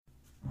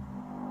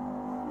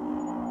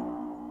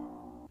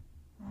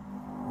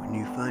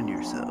find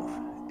yourself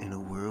in a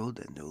world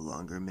that no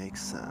longer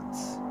makes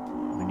sense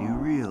when you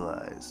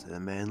realize a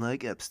man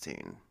like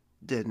Epstein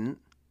didn't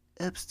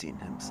Epstein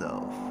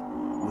himself.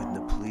 When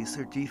the police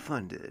are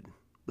defunded,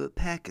 but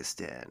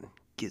Pakistan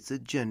gets a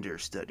gender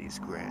studies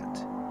grant,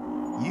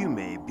 you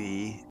may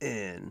be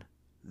in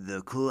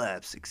the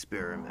collapse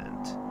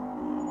experiment.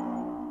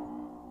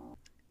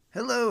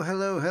 Hello,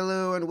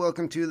 and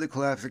welcome to the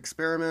Collapse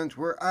Experiment,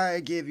 where I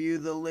give you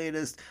the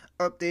latest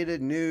updated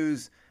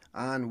news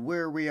on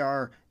where we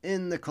are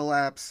in the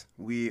collapse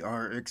we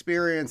are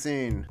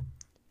experiencing.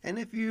 And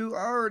if you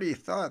already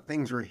thought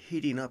things were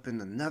heating up in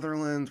the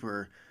Netherlands,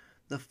 where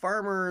the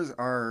farmers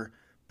are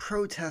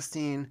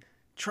protesting,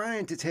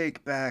 trying to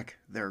take back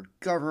their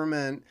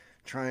government,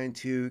 trying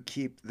to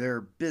keep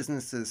their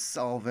businesses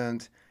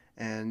solvent,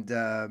 and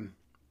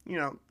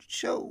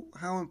show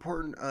how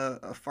important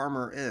a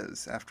farmer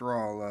is. After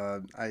all,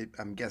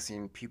 I'm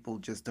guessing people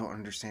just don't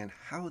understand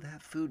how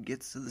that food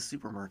gets to the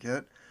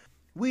supermarket.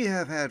 We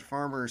have had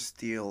farmers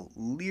steal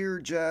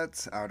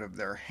Learjets out of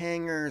their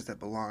hangars that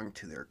belong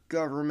to their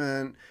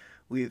government.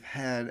 We've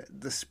had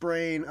the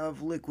spraying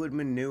of liquid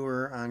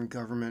manure on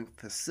government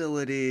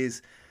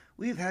facilities.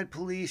 We've had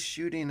police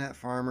shooting at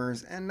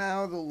farmers, and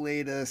now the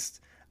latest.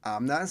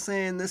 I'm not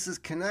saying this is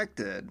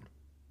connected.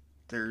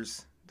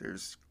 There's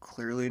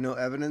clearly no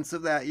evidence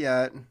of that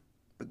yet,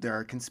 but there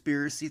are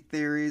conspiracy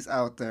theories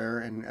out there,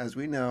 and as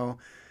we know,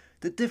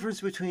 the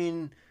difference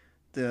between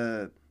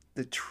the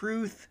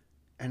truth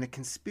and a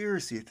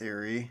conspiracy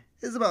theory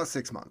is about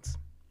 6 months.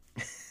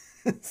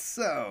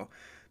 So,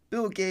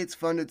 Bill Gates'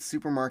 funded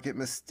supermarket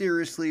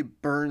mysteriously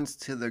burns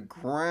to the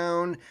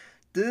ground.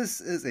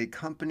 This is a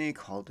company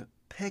called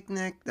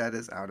Picnic that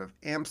is out of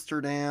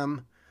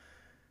Amsterdam.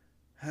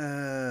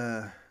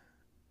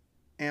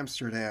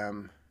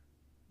 Amsterdam.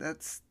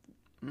 That's.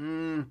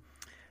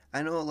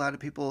 I know a lot of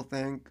people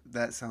think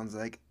that sounds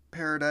like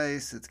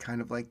paradise. It's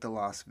kind of like the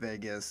Las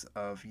Vegas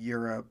of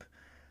Europe.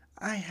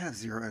 I have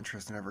zero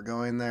interest in ever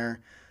going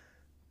there,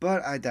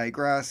 but I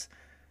digress.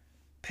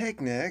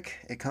 Picnic,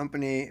 a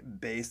company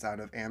based out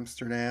of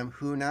Amsterdam,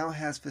 who now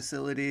has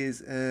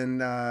facilities in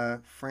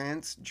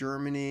France,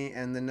 Germany,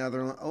 and the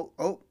Netherlands.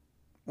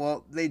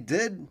 Well, they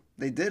did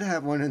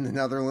have one in the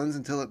Netherlands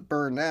until it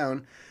burned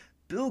down.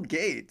 Bill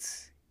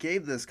Gates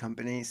gave this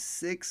company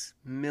 $6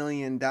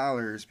 million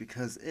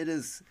because it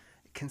is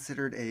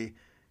considered a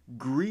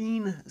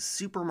green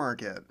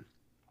supermarket.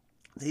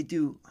 They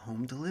do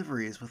home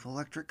deliveries with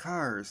electric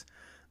cars.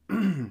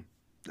 Don't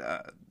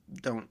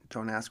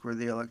ask where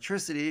the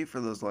electricity for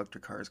those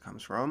electric cars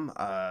comes from.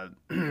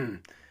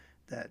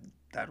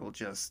 That will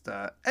just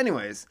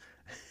anyways.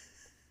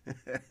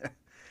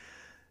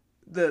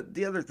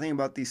 The other thing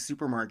about these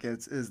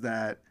supermarkets is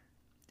that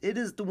it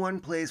is the one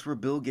place where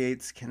Bill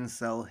Gates can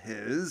sell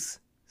his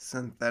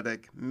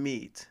synthetic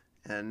meat.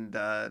 And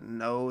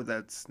no,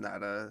 that's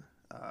not a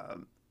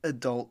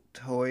adult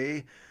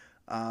toy.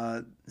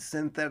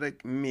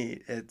 Synthetic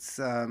meat. It's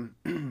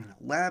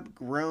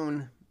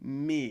lab-grown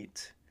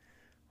meat,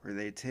 where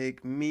they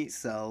take meat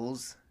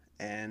cells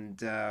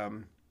and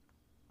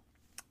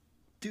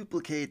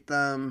duplicate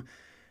them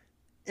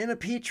in a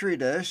petri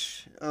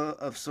dish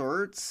of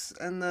sorts,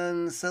 and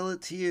then sell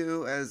it to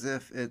you as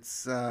if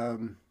it's a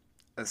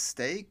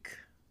steak,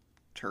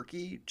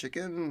 turkey,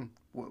 chicken,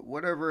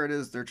 whatever it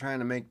is they're trying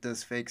to make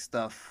this fake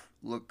stuff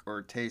look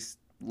or taste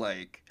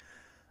like.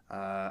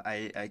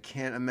 I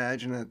can't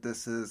imagine that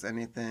this is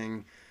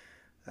anything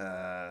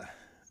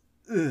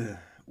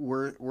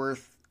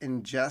worth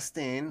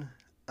ingesting.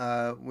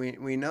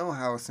 We know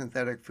how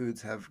synthetic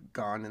foods have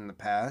gone in the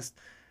past.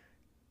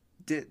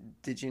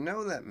 Did you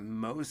know that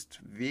most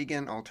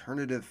vegan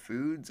alternative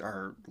foods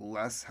are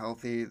less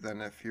healthy than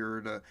if you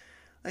were to,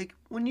 like,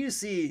 when you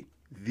see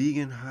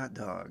vegan hot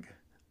dog,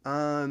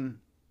 odds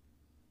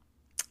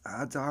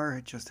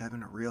are just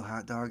having a real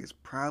hot dog is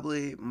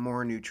probably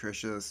more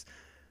nutritious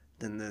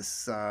than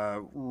this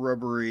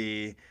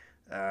rubbery,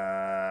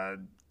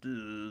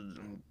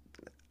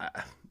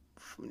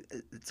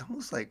 it's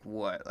almost like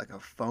what? Like a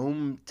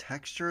foam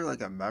texture,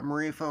 like a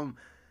memory foam.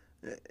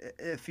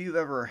 If you've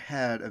ever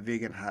had a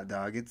vegan hot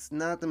dog, it's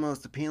not the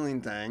most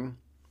appealing thing.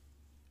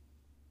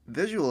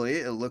 Visually,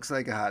 it looks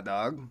like a hot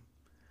dog.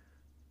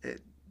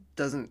 It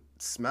doesn't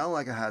smell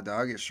like a hot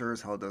dog. It sure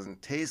as hell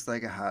doesn't taste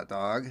like a hot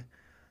dog.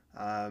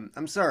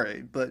 I'm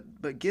sorry, but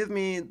give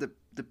me the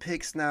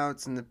pig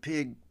snouts and the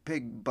pig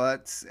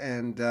butts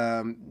and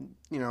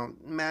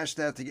mash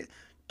that together.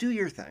 Do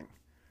your thing.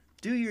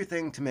 Do your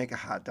thing to make a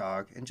hot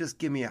dog, and just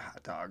give me a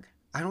hot dog.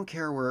 I don't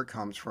care where it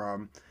comes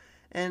from.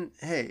 And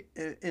hey,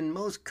 in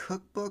most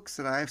cookbooks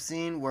that I've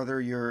seen, whether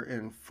you're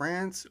in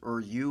France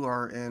or you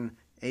are in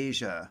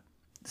Asia,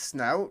 the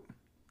snout,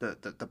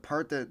 the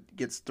part that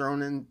gets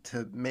thrown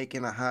into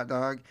making a hot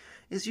dog,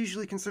 is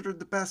usually considered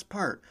the best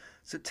part.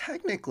 So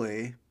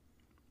technically,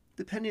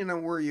 depending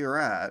on where you're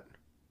at,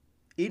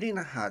 eating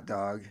a hot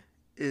dog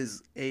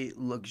is a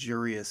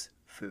luxurious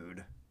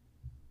food.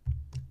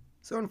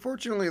 So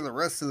unfortunately, the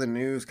rest of the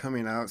news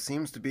coming out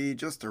seems to be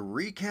just a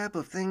recap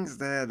of things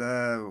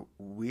that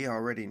we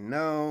already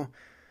know.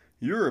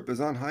 Europe is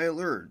on high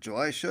alert.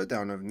 July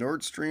shutdown of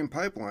Nord Stream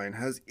pipeline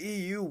has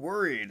EU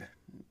worried.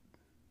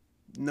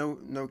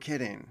 No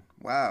kidding.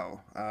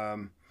 Wow.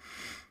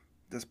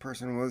 This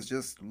person was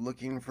just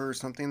looking for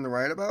something to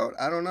write about?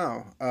 I don't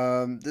know.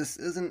 This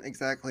isn't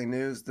exactly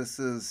news.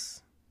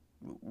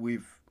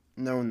 We've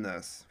known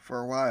this for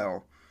a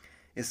while.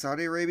 Is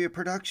Saudi Arabia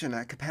production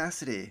at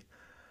capacity?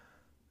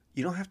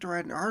 You don't have to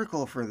write an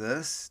article for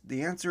this.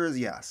 The answer is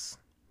yes.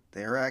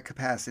 They're at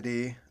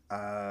capacity.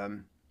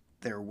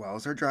 Their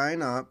wells are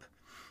drying up.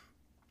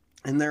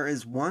 And there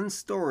is one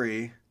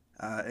story.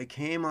 It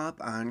came up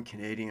on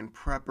Canadian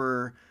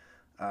Prepper,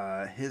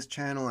 his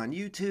channel on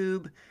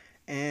YouTube,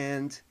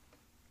 and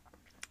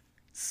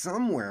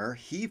somewhere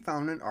he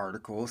found an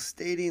article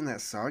stating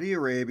that Saudi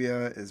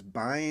Arabia is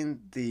buying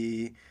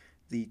the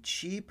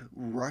cheap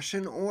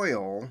Russian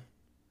oil.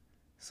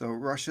 So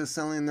Russia's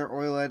selling their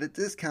oil at a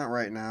discount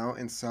right now,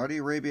 and Saudi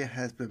Arabia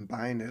has been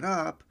buying it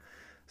up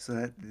so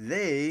that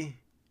they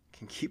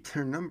can keep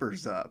their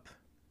numbers up.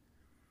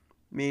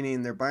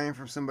 Meaning they're buying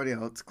from somebody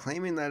else,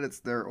 claiming that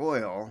it's their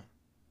oil,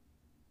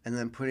 and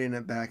then putting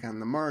it back on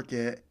the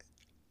market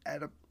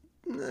at a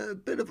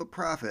bit of a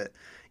profit.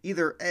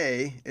 Either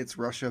A, it's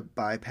Russia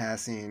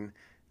bypassing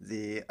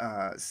the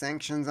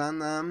sanctions on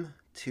them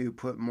to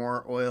put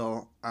more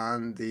oil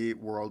on the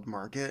world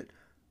market,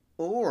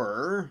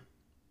 or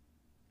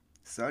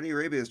Saudi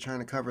Arabia is trying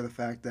to cover the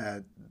fact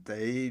that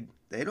they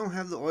don't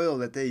have the oil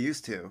that they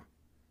used to.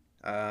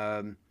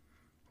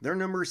 Their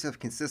numbers have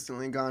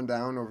consistently gone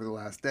down over the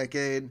last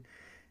decade,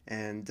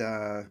 and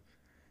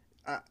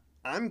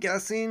I'm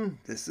guessing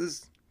this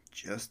is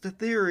just a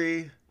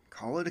theory.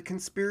 Call it a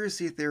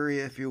conspiracy theory,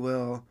 if you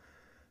will.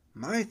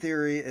 My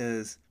theory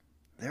is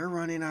they're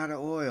running out of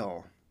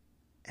oil.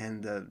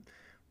 And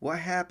what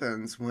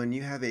happens when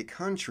you have a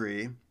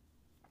country,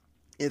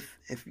 if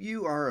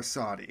you are a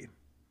Saudi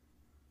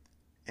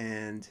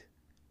and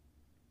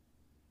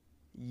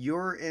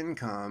your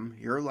income,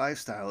 your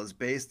lifestyle is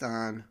based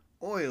on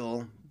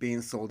oil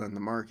being sold on the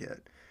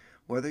market,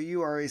 whether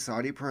you are a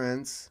Saudi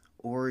prince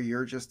or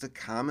you're just a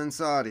common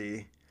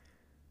Saudi,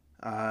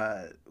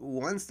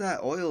 once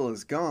that oil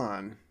is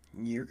gone,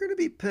 you're going to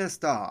be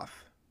pissed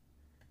off.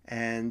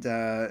 And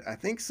I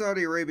think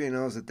Saudi Arabia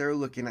knows that they're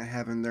looking at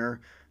having their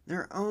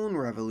own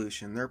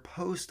revolution, their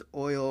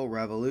post-oil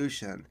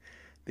revolution.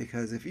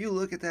 Because if you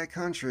look at that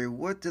country,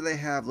 what do they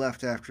have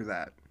left after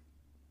that?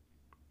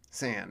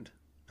 Sand.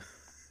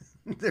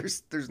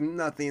 There's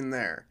nothing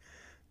there.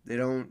 They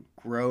don't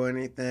grow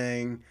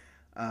anything.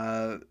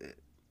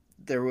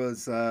 There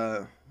was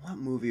what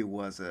movie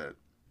was it?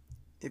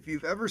 If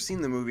you've ever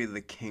seen the movie The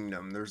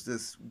Kingdom, there's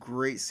this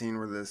great scene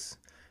where this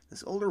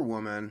older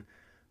woman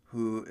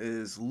who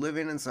is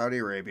living in Saudi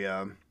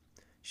Arabia,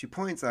 she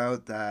points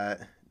out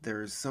that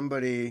there's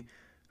somebody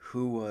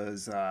who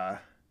was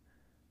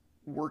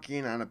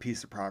working on a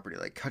piece of property,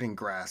 like cutting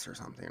grass or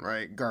something,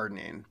 right?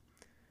 Gardening.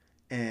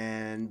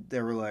 And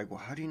they were like, well,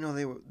 how do you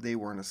know they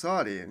weren't a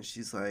Saudi? And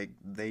she's like,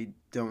 they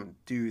don't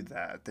do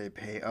that. They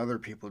pay other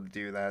people to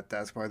do that.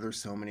 That's why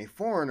there's so many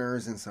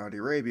foreigners in Saudi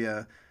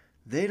Arabia.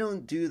 They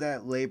don't do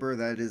that labor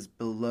that is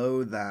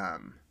below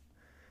them.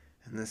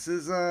 And this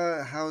is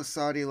how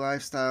Saudi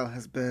lifestyle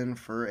has been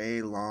for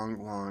a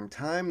long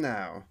time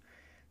now.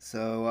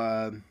 So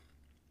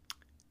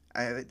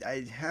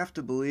I have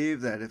to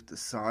believe that if the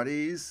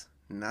Saudis,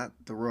 not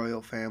the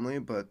royal family,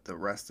 but the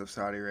rest of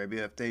Saudi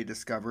Arabia, if they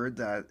discovered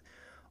that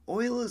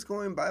oil is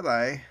going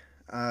bye-bye,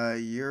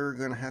 you're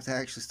going to have to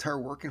actually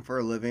start working for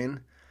a living.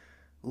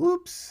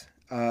 Whoops.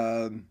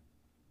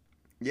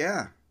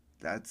 Yeah,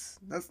 that's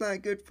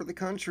not good for the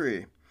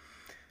country.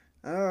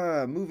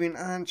 Moving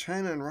on,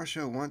 China and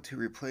Russia want to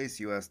replace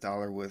US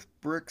dollar with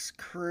BRICS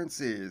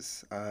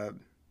currencies.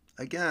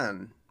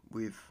 Again,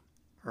 we've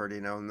already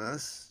known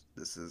this.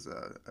 This is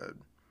a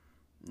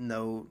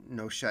no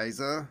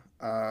shiza.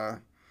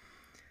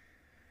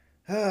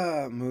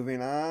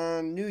 Moving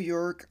on, New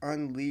York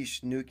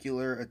unleashed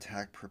nuclear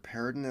attack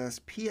preparedness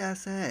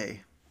PSA.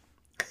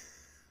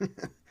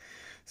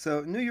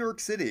 So New York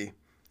City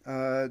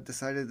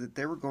decided that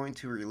they were going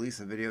to release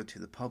a video to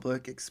the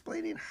public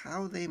explaining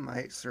how they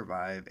might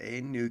survive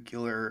a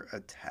nuclear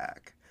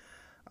attack.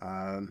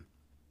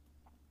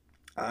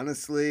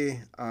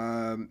 Honestly,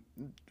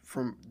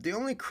 from the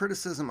only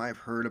criticism I've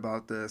heard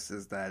about this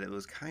is that it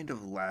was kind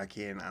of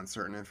lacking on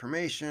certain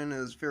information. It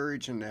was very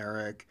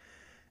generic,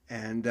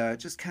 and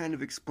just kind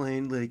of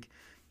explained, like,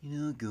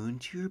 go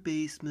into your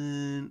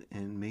basement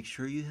and make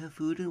sure you have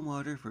food and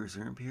water for a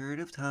certain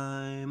period of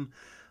time.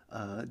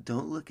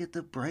 Don't look at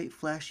the bright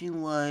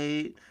flashing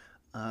light.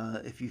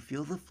 If you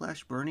feel the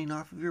flesh burning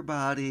off of your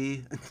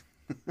body.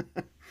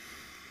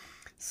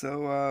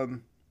 So,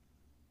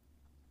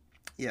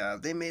 yeah,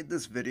 they made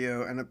this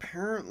video, and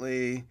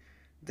apparently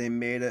they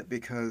made it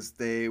because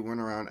they went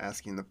around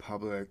asking the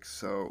public,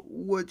 so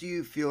what do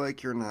you feel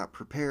like you're not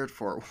prepared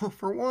for? Well,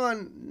 for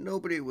one,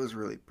 nobody was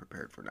really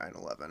prepared for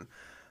 9/11.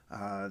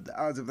 The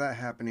odds of that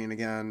happening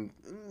again,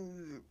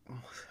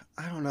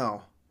 I don't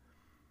know.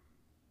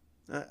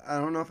 I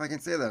don't know if I can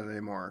say that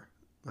anymore.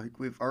 Like,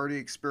 we've already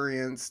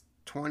experienced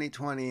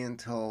 2020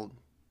 until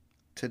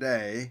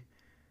today,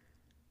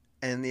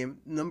 and the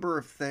number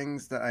of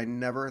things that I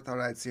never thought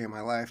I'd see in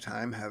my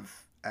lifetime have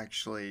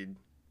actually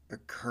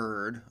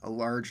occurred, a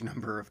large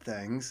number of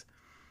things.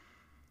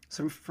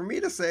 So for me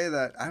to say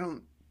that I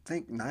don't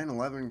think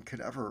 9/11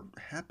 could ever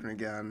happen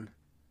again,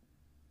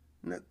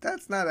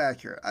 that's not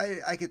accurate.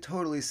 I could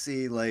totally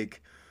see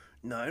like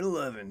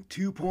 9/11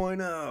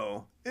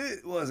 2.0.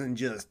 It wasn't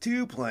just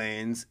two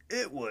planes,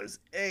 it was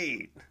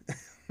eight.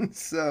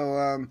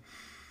 So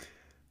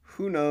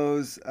who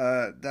knows?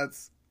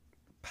 That's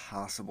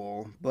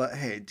possible. But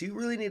hey, do you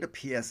really need a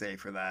PSA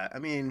for that? I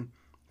mean,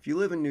 if you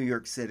live in New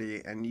York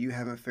City and you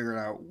haven't figured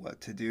out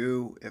what to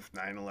do if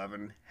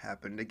 9/11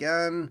 happened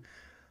again,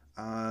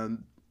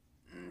 um,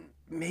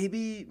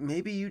 maybe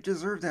you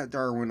deserve that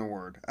Darwin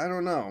Award. I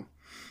don't know.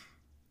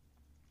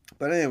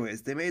 But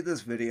anyways, they made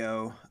this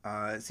video.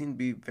 It seemed to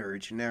be very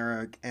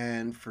generic,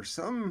 and for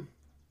some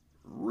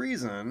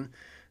reason,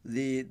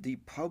 the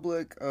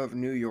public of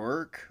New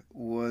York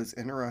was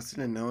interested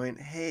in knowing.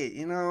 Hey,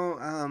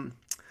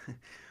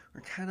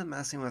 we're kind of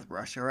messing with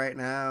Russia right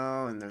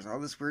now, and there's all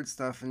this weird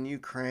stuff in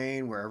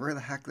Ukraine, wherever the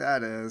heck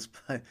that is.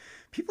 But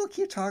people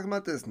keep talking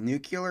about this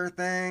nuclear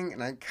thing,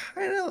 and I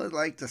kind of would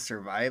like to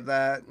survive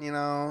that.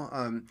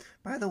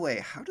 By the way,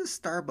 how does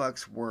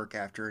Starbucks work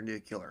after a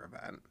nuclear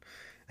event?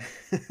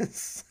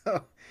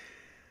 So,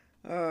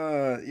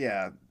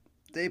 yeah,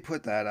 they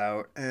put that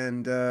out,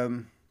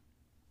 and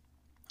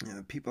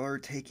people are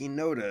taking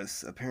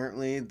notice.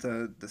 Apparently,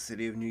 the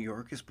city of New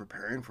York is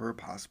preparing for a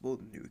possible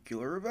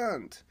nuclear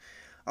event.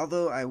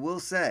 Although I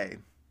will say,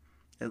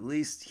 at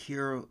least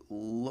here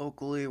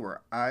locally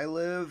where I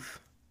live,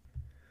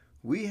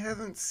 we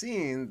haven't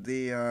seen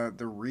the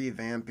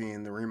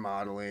revamping, the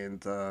remodeling,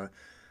 the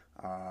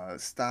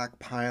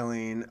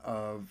stockpiling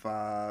of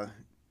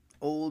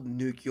old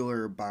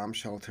nuclear bomb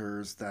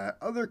shelters that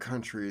other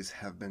countries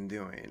have been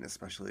doing,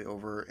 especially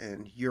over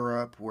in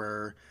Europe,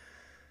 where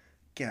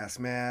gas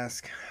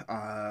mask,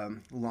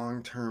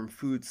 long term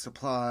food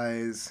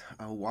supplies,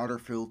 water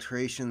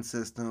filtration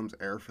systems,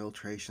 air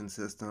filtration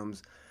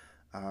systems.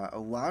 A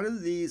lot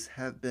of these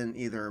have been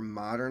either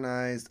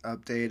modernized,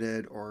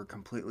 updated, or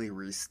completely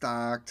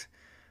restocked.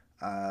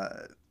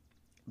 Uh,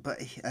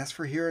 but as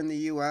for here in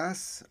the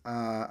US,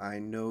 I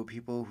know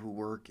people who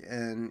work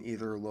in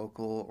either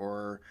local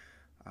or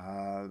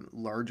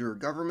larger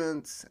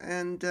governments,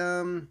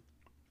 and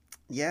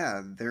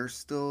yeah, they're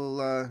still,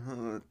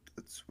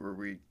 that's where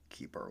we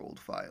keep our old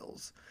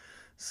files.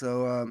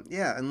 So,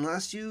 yeah,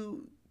 unless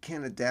you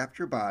can adapt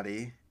your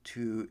body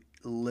to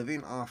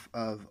living off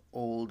of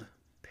old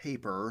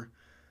paper,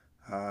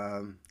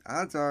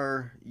 odds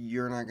are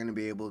you're not going to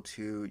be able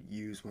to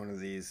use one of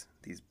these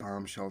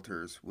bomb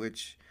shelters,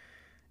 which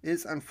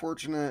is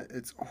unfortunate.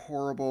 It's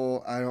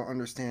horrible. I don't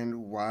understand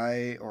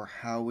why or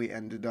how we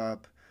ended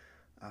up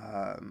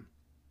um,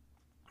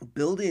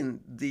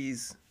 building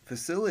these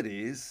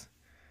facilities.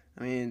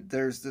 I mean,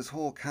 there's this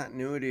whole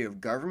continuity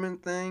of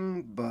government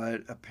thing,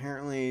 but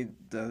apparently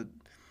the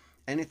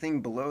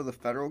anything below the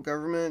federal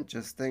government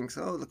just thinks,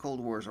 "Oh, the Cold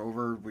War's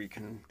over. We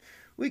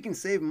can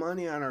save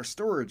money on our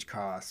storage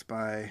costs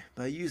by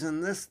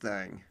using this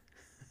thing."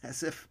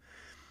 As if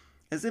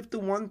the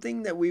one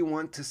thing that we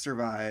want to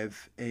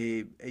survive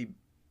a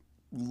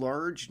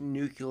large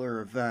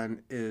nuclear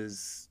event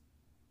is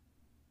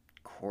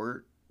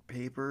court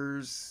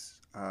papers,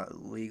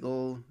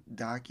 legal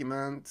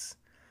documents.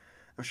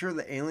 I'm sure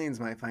the aliens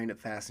might find it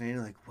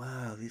fascinating. Like,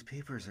 wow, these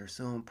papers are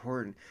so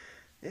important.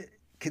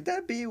 Could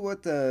that be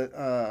what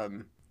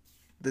the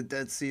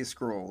Dead Sea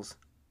Scrolls?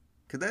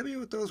 Could that be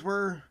what those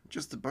were?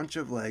 Just a bunch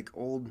of like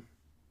old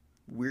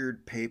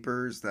weird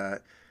papers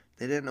that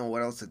they didn't know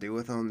what else to do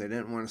with them. They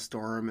didn't want to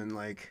store them in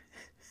like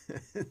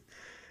in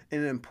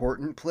an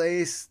important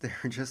place. They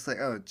were just like,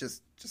 oh,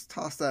 just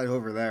toss that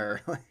over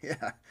there. Like,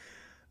 yeah,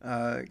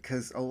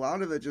 because a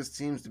lot of it just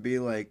seems to be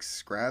like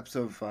scraps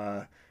of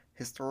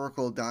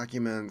historical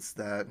documents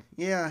that,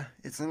 yeah,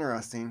 it's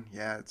interesting.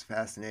 Yeah, it's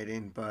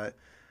fascinating. But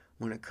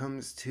when it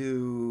comes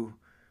to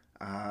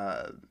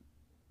uh,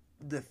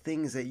 the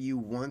things that you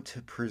want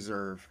to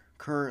preserve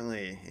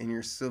currently in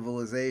your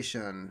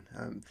civilization,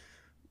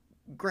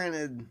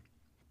 granted,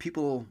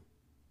 people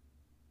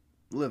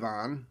live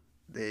on,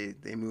 they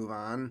move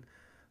on,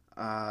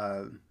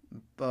 uh,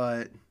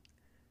 but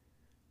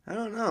I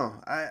don't know.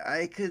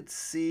 I could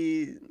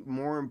see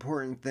more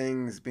important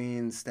things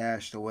being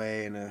stashed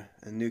away in a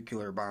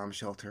nuclear bomb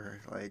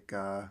shelter, like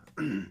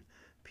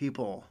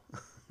people,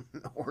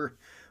 or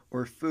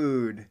or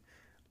food,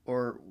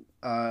 or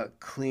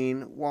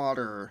clean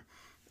water.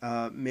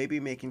 Maybe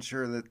making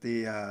sure that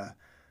the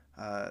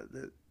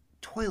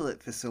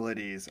toilet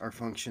facilities are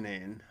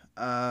functioning.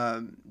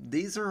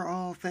 These are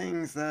all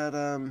things that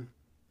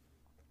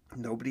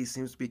nobody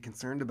seems to be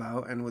concerned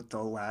about. And with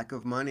the lack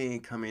of money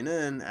coming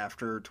in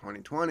after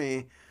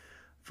 2020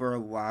 for a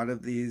lot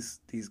of these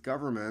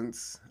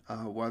governments,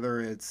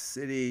 whether it's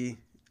city,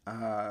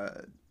 uh,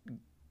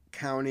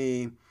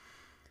 county,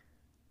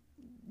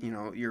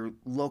 your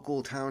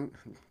local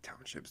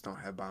townships don't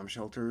have bomb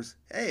shelters.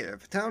 Hey,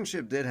 if a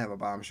township did have a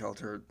bomb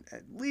shelter,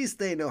 at least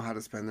they know how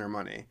to spend their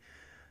money.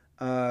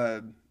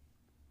 Uh,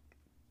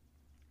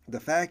 the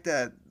fact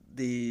that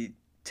the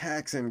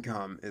tax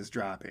income is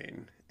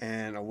dropping,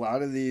 and a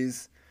lot of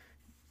these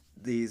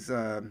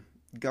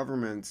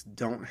governments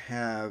don't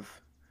have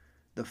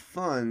the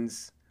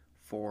funds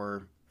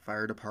for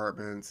fire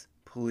departments,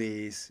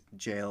 police,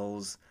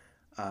 jails,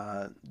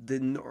 the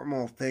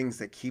normal things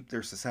that keep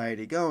their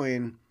society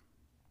going.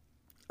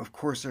 Of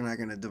course, they're not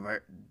going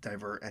to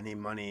divert any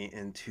money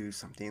into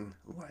something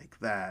like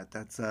that.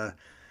 That's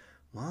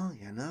well,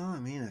 I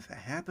mean, if it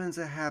happens,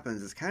 it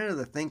happens. It's kind of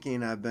the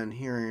thinking I've been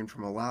hearing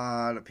from a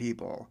lot of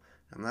people.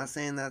 I'm not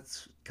saying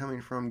that's coming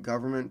from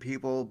government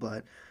people,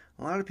 but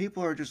a lot of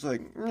people are just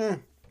like,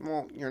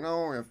 well,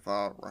 if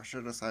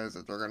Russia decides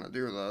that they're going to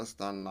do this,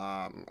 then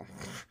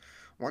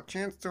what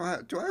chance do I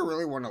have? Do I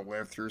really want to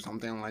live through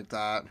something like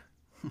that?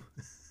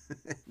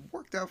 It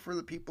worked out for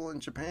the people in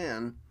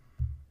Japan.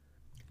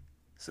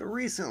 So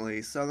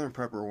recently, Southern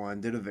Prepper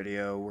One did a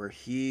video where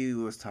he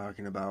was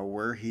talking about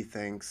where he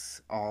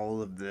thinks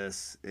all of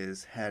this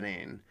is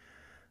heading.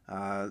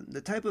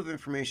 The type of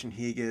information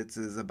he gets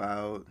is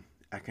about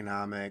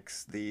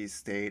economics, the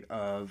state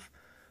of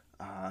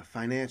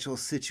financial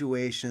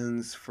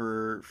situations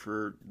for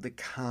the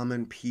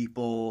common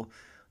people,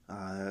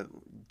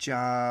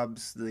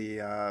 jobs,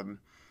 the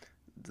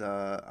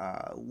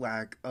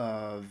lack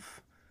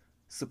of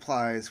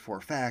supplies for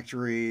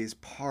factories,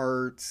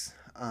 parts.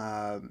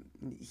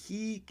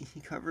 He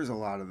covers a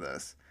lot of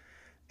this,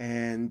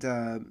 and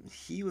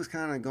he was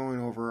kind of going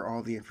over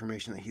all the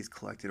information that he's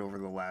collected over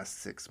the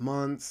last 6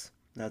 months.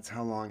 That's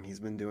how long he's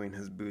been doing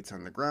his boots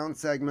on the ground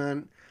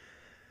segment,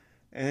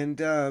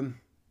 and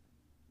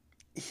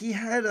he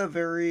had a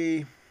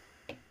very,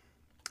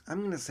 I'm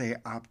going to say,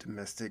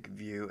 optimistic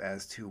view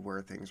as to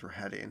where things were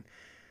heading.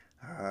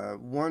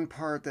 One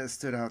part that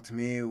stood out to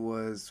me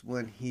was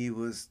when he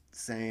was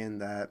saying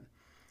that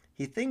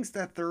he thinks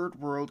that third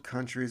world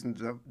countries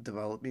and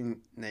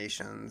developing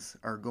nations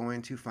are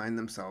going to find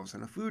themselves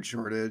in a food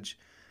shortage,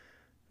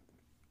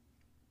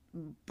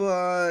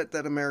 but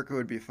that America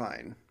would be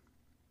fine.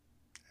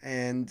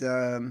 And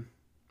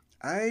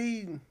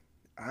I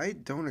I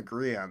don't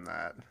agree on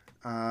that.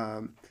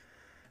 Um,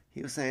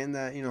 he was saying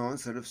that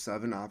instead of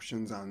 7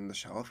 options on the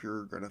shelf,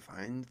 you're gonna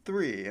find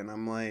three, and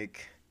I'm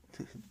like,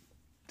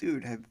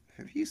 dude, have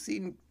you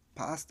seen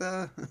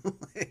pasta?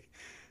 like,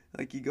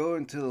 like you go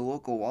into the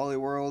local Wally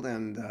World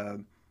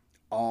and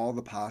all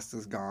the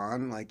pasta's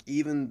gone. Like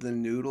even the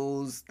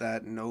noodles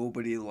that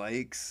nobody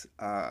likes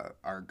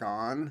are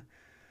gone.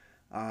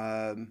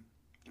 Um,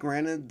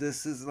 Granted,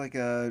 this is like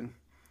a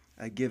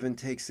give and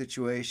take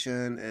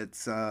situation.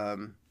 It's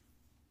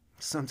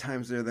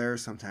sometimes they're there,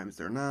 sometimes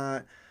they're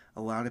not.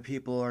 A lot of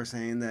people are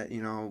saying that,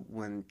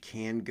 when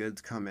canned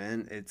goods come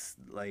in, it's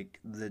like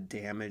the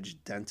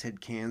damaged, dented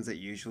cans that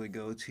usually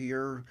go to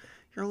your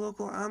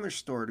local Amish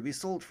store to be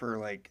sold for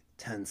like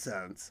 10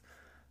 cents.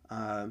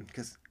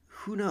 Because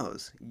who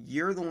knows?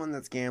 You're the one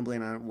that's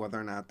gambling on whether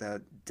or not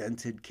that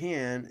dented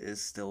can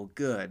is still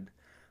good.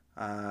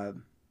 Uh,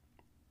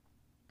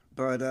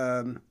 but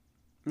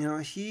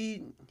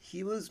he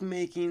was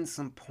making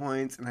some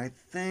points, and I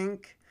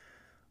think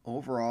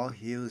overall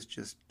he was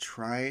just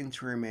trying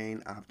to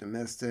remain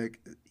optimistic,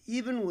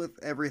 even with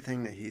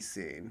everything that he's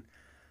seen.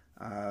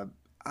 Uh,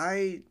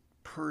 I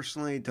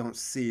personally don't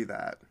see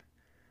that,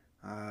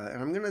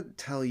 and I'm going to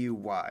tell you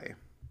why.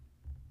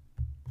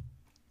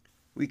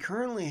 We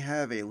currently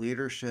have a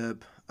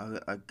leadership,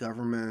 a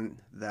government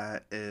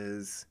that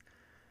is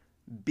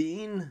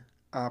being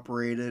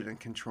operated and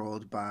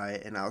controlled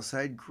by an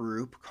outside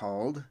group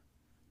called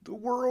the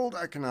World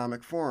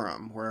Economic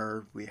Forum,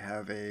 where we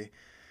have a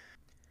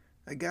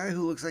guy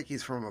who looks like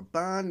he's from a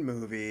Bond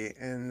movie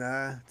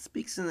and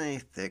speaks in a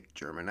thick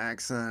German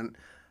accent,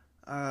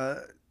 uh,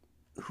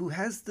 who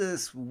has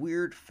this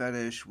weird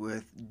fetish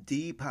with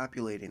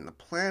depopulating the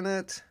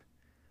planet.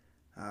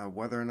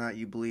 Whether or not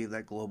you believe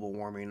that global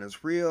warming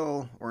is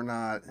real or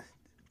not,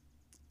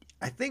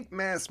 I think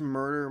mass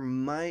murder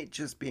might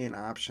just be an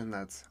option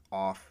that's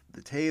off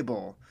the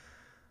table.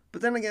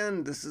 But then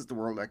again, this is the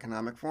World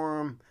Economic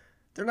Forum.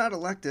 They're not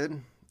elected,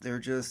 they're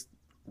just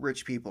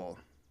rich people.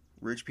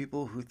 Rich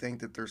people who think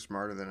that they're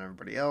smarter than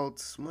everybody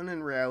else, when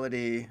in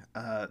reality,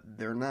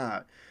 they're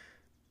not.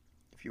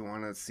 If you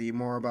want to see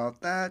more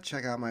about that,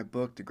 check out my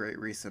book, The Great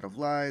Reset of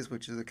Lies,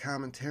 which is a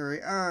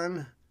commentary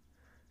on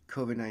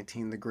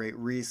COVID-19, The Great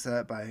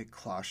Reset by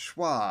Klaus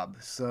Schwab.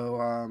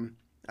 So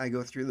I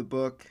go through the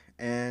book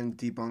and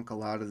debunk a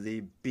lot of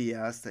the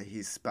BS that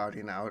he's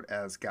spouting out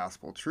as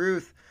gospel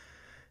truth.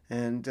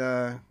 And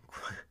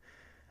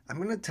I'm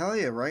going to tell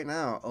you right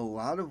now, a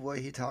lot of what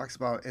he talks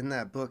about in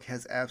that book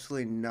has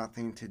absolutely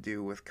nothing to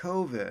do with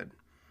COVID.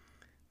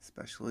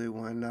 Especially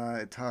when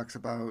it talks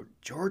about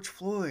George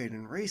Floyd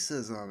and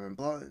racism and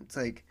blah. It's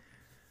like,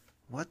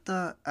 what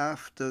the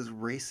F does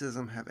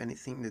racism have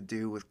anything to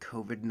do with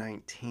COVID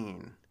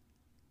 19?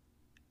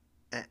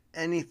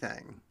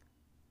 Anything.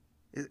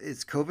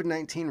 Is COVID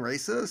 19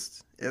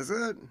 racist? Is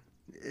it?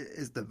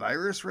 Is the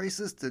virus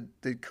racist?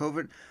 Did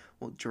COVID?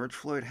 Well, George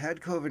Floyd had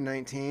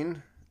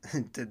COVID-19.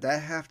 Did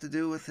that have to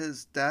do with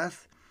his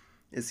death?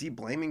 Is he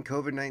blaming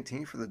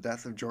COVID-19 for the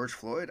death of George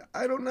Floyd?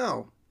 I don't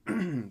know.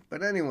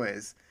 But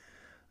anyways,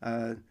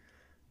 uh,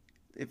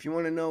 if you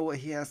want to know what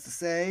he has to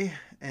say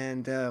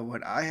and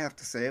what I have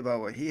to say about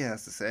what he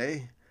has to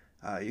say,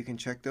 you can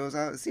check those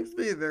out. It seems to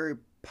be a very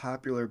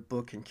popular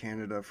book in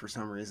Canada for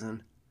some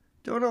reason.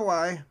 Don't know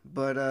why,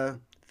 but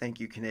thank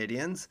you,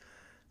 Canadians.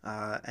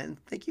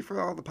 And thank you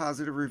for all the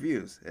positive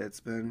reviews. It's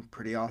been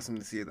pretty awesome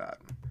to see that.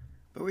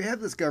 But we have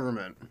this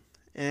government,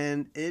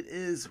 and it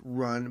is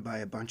run by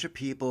a bunch of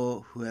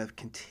people who have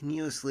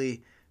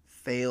continuously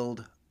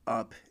failed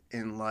up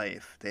in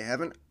life. They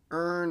haven't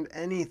earned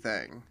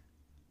anything,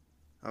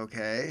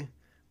 okay?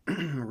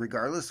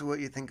 Regardless of what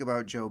you think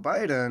about Joe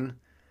Biden,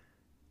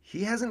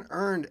 he hasn't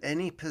earned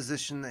any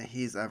position that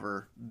he's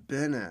ever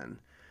been in.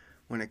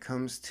 When it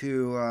comes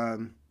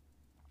to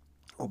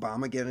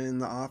Obama getting in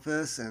the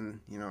office, and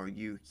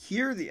you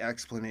hear the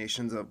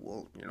explanations of,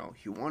 well,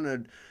 he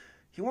wanted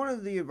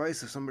the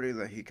advice of somebody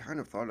that he kind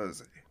of thought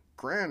as a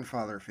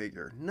grandfather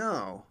figure.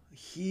 No,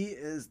 he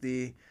was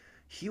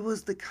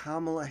the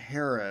Kamala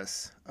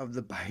Harris of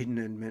the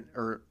Biden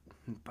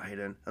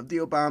of the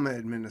Obama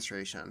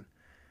administration.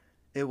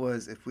 It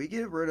was, if we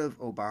get rid of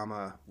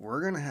Obama,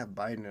 we're going to have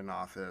Biden in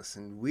office,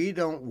 and we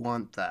don't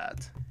want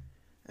that.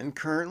 And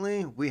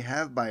currently, we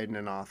have Biden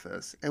in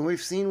office, and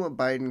we've seen what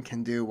Biden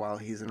can do while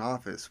he's in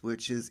office,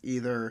 which is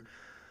either,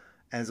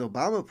 as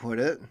Obama put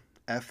it,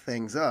 F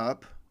things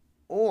up,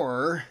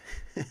 or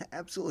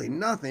absolutely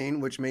nothing,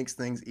 which makes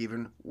things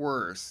even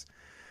worse.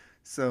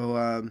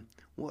 So,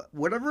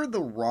 whatever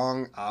the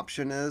wrong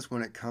option is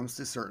when it comes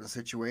to certain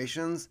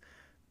situations,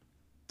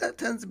 that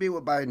tends to be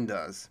what Biden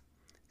does.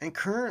 And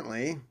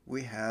currently,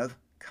 we have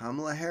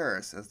Kamala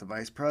Harris as the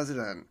vice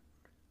president,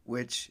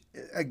 which,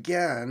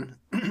 again,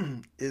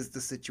 is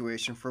the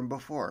situation from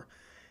before.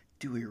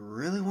 Do we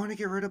really want to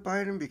get rid of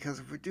Biden? Because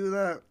if we do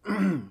that,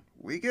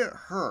 we get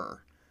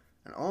her.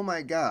 And oh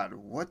my God,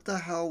 what the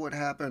hell would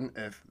happen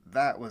if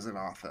that was in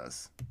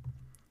office?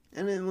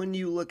 And then when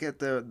you look at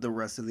the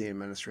rest of the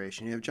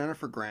administration, you have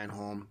Jennifer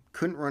Granholm,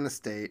 couldn't run a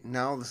state.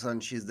 Now all of a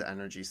sudden she's the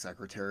energy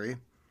secretary.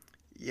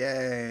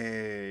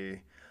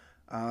 Yay.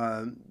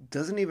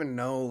 Doesn't even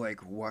know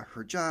like what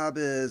her job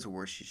is or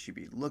where she should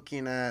be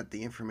looking at.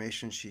 The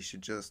information she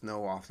should just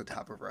know off the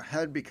top of her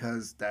head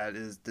because that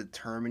is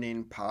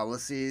determining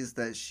policies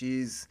that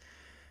she's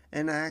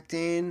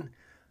enacting.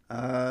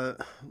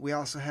 We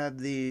also have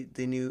the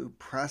new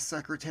press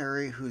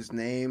secretary whose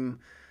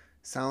name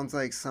sounds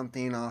like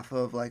something off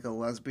of like a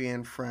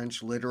lesbian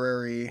French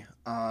literary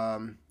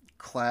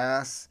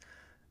class.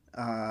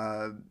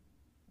 Uh,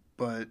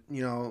 but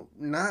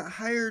not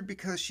hired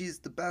because she's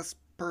the best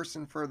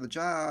person for the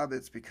job.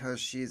 It's because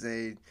she's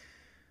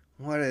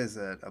what is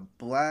it, a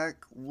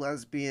black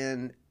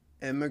lesbian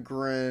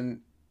immigrant.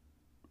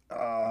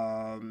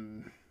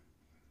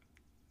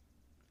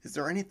 Is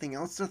there anything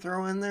else to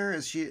throw in there?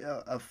 Is she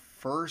a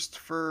first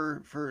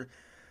for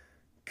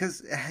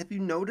because have you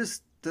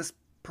noticed this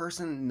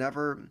person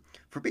never,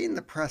 for being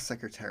the press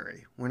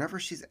secretary, whenever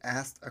she's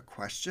asked a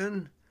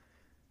question,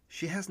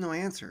 she has no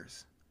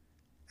answers.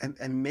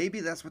 And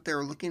maybe that's what they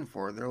were looking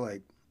for. They're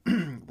like,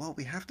 well,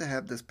 we have to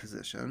have this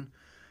position,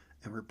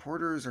 and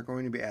reporters are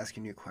going to be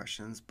asking you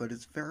questions, but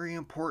it's very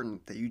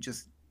important that you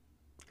just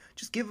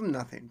give them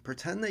nothing.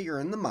 Pretend that you're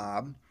in the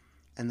mob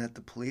and that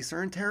the police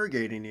are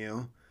interrogating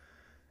you,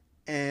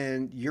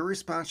 and your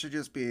response should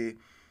just be,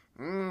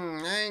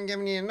 I ain't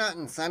giving you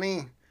nothing,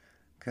 sonny.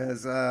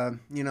 Because,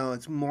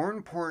 it's more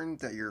important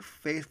that you're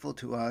faithful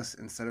to us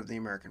instead of the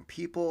American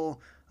people.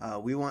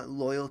 We want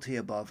loyalty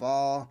above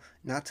all,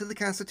 not to the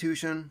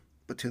Constitution,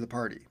 but to the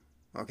party.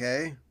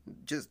 Okay?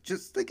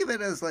 Just think of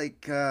it as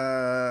like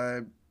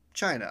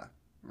China,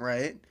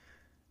 right?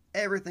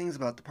 Everything's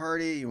about the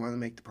party. You want to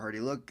make the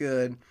party look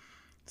good.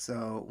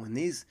 So when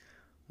these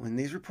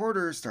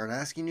reporters start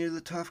asking you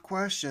the tough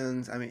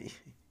questions, I mean,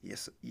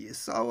 you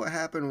saw what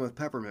happened with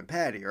Peppermint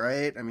Patty,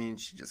 right? I mean,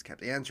 she just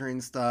kept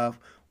answering stuff.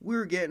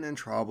 We're getting in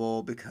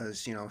trouble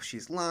because,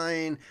 she's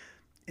lying.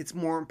 It's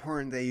more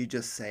important that you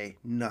just say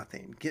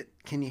nothing.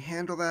 Can you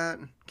handle that?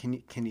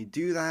 Can you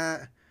do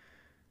that?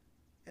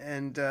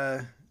 And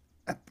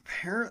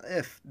apparently,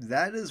 if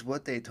that is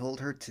what they told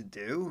her to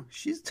do,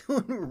 she's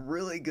doing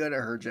really good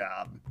at her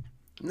job.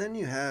 And then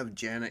you have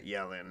Janet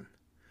Yellen.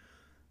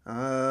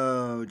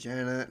 Oh,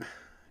 Janet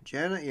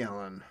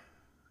Yellen.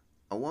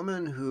 A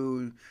woman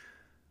who,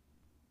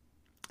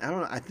 I don't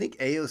know, I think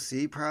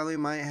AOC probably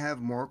might have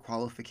more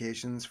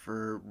qualifications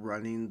for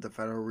running the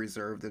Federal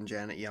Reserve than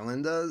Janet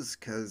Yellen does,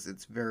 because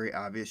it's very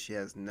obvious she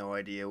has no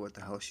idea what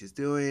the hell she's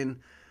doing.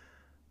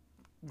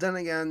 Then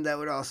again, that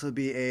would also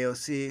be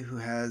AOC, who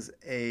has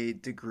a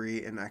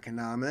degree in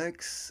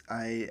economics.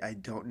 I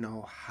don't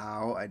know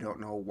how, I don't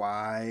know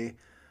why.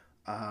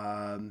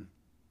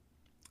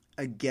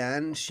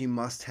 Again, she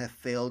must have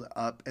failed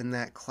up in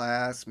that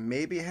class.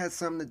 Maybe it had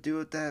something to do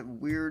with that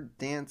weird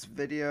dance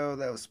video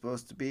that was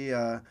supposed to be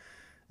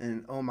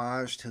an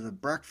homage to the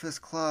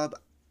Breakfast Club.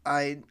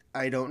 I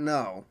don't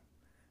know.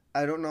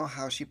 I don't know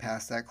how she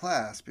passed that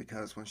class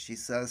because when she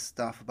says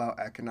stuff about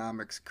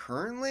economics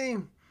currently,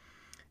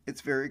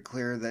 it's very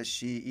clear that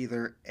she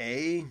either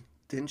A,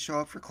 didn't show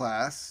up for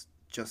class,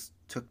 just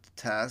took the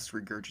test,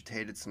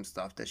 regurgitated some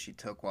stuff that she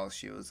took while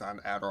she was on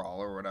Adderall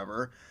or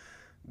whatever,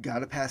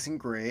 got a passing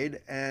grade,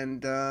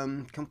 and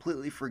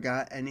completely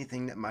forgot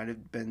anything that might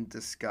have been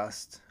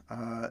discussed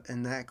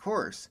in that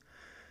course.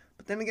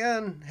 But then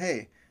again,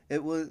 hey,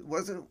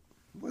 wasn't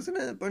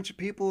it a bunch of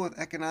people with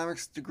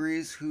economics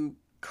degrees who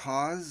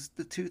caused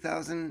the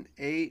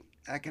 2008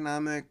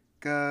 economic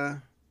uh,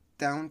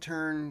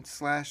 downturn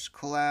slash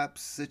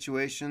collapse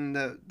situation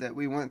that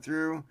we went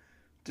through,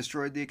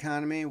 destroyed the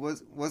economy?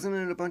 Wasn't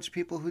it a bunch of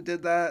people who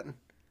did that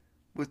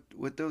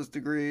with those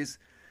degrees?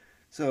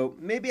 So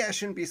maybe I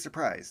shouldn't be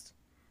surprised.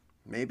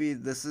 Maybe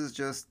this is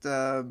just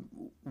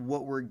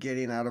what we're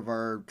getting out of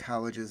our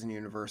colleges and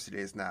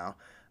universities now.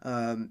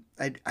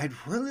 I'd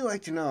really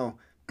like to know,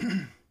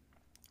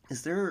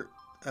 is there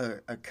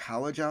a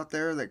college out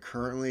there that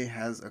currently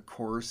has a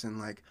course in,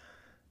 like,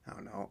 I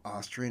don't know,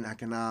 Austrian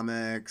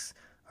economics,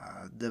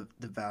 the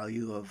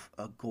value of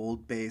a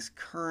gold based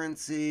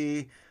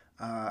currency,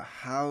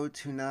 how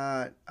to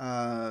not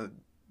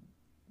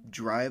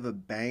drive a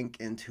bank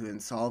into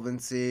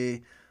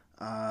insolvency,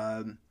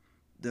 um,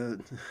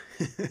 the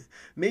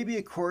maybe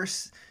a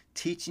course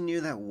teaching you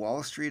that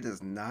Wall Street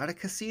is not a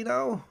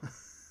casino,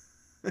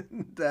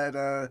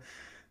 that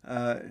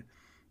uh,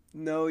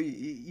 no,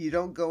 you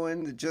don't go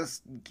in to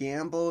just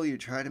gamble. You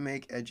try to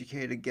make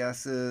educated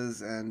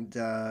guesses, and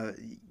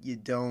you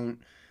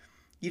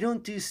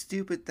don't do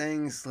stupid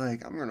things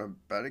like I'm gonna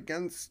bet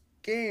against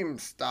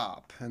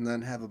GameStop, and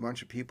then have a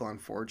bunch of people on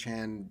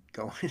 4chan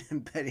going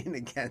and betting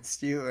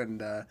against you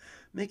and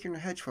making your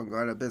hedge fund go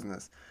out of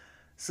business.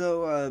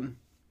 So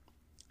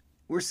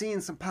we're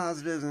seeing some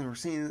positives and we're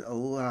seeing a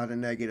lot of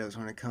negatives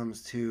when it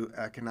comes to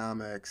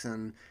economics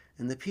and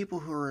the people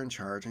who are in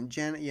charge. And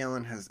Janet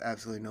Yellen has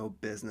absolutely no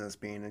business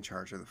being in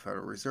charge of the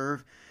Federal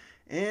Reserve.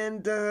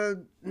 And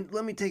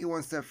let me take it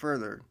one step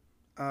further.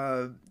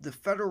 The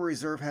Federal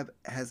Reserve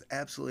has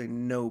absolutely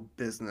no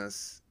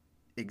business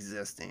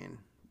existing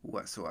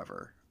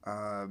whatsoever.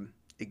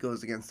 It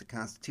goes against the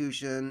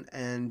Constitution,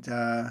 and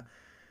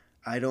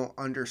I don't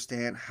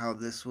understand how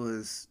this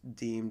was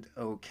deemed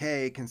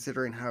okay,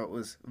 considering how it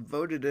was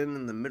voted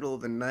in the middle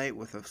of the night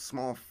with a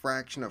small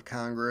fraction of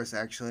Congress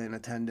actually in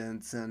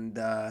attendance, and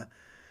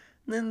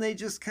then they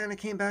just kind of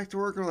came back to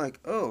work and were like,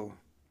 "Oh,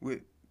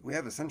 we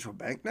have a central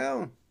bank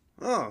now.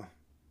 Oh,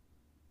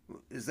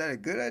 is that a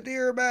good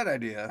idea or a bad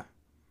idea?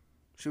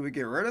 Should we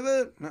get rid of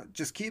it? Not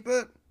just keep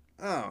it?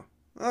 Oh,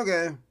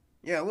 okay,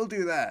 yeah, we'll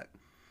do that."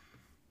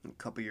 A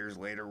couple years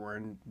later, we're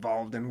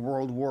involved in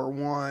World War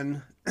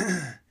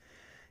I.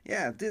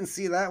 Yeah, didn't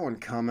see that one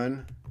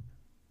coming.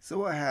 So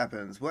what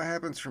happens? What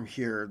happens from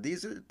here?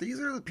 These are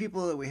the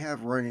people that we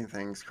have running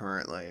things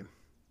currently,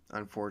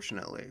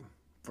 unfortunately,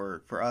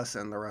 for us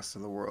and the rest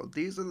of the world.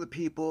 These are the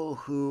people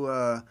who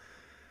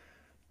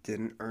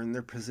didn't earn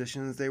their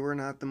positions. They were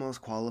not the most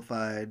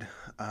qualified.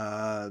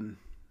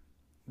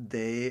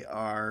 They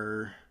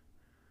are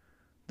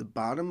the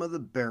bottom of the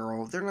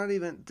barrel. They're not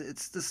even.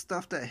 It's the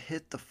stuff that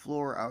hit the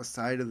floor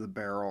outside of the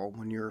barrel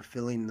when you're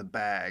filling the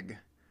bag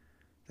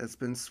that's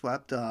been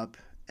swept up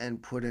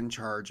and put in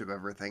charge of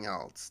everything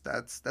else.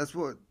 That's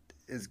what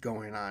is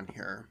going on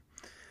here.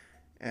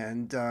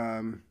 And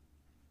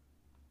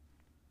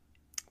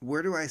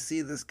where do I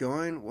see this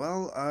going?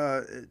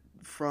 Well,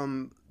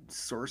 from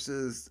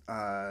sources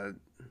that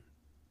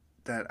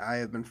I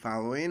have been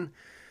following,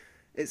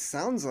 it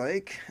sounds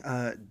like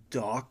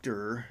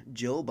Dr.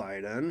 Jill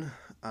Biden,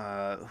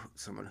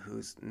 someone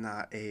who's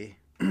not a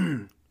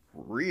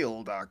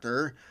real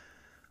doctor,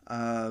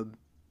 uh,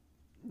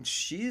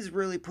 she's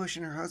really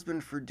pushing her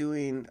husband for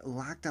doing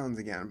lockdowns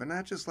again, but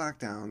not just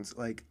lockdowns,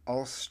 like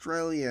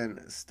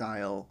Australian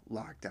style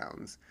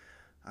lockdowns.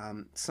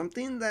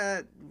 Something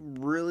that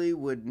really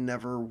would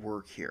never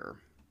work here.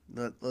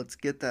 Let's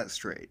get that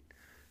straight.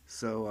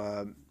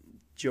 So,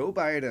 Joe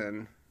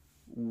Biden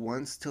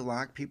wants to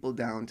lock people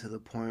down to the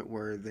point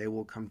where they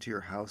will come to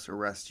your house,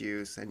 arrest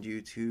you, send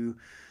you to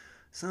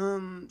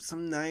some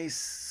nice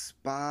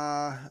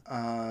spa,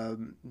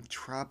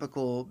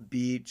 tropical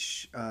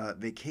beach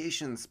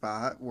vacation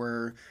spot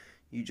where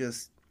you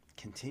just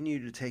continue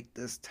to take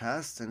this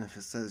test, and if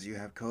it says you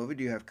have COVID,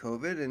 you have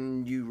COVID,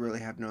 and you really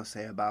have no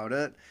say about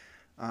it.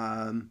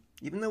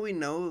 Even though we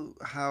know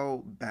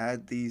how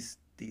bad these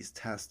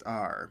tests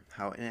are,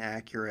 how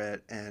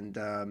inaccurate,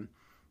 and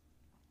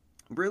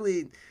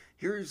really,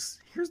 here's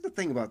the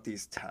thing about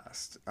these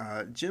tests.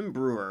 Jim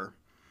Brewer,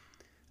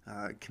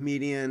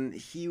 comedian,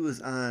 he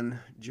was on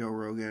Joe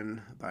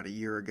Rogan about a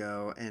year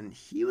ago, and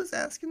he was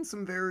asking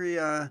some very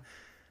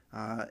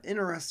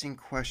interesting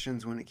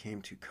questions when it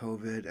came to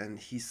COVID. And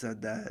he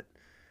said that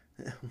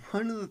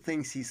one of the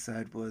things he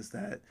said was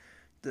that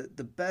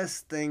the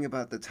best thing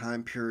about the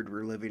time period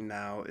we're living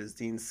now is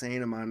the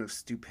insane amount of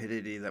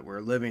stupidity that we're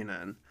living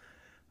in.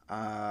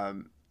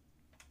 Um,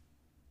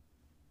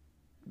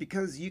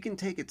 because you can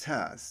take a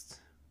test.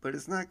 but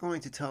it's not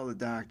going to tell the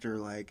doctor,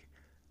 like,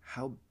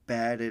 how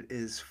bad it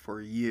is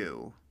for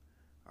you.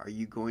 Are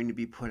you going to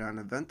be put on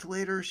a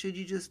ventilator, or should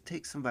you just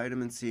take some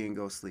vitamin C and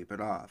go sleep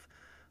it off?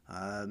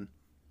 Um,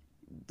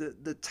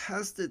 the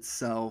test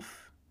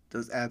itself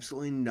does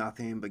absolutely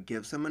nothing but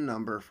gives them a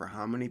number for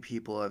how many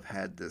people have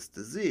had this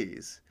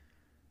disease.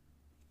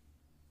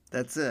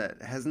 That's it.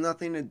 It has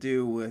nothing to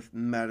do with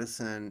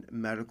medicine,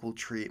 medical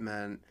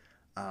treatment.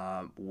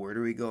 Where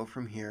do we go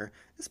from here?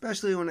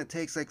 Especially when it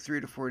takes like 3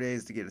 to 4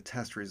 days to get a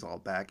test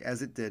result back,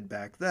 as it did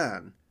back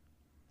then.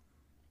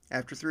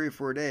 After 3 or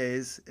 4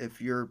 days,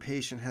 if your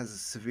patient has a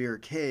severe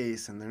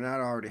case and they're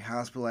not already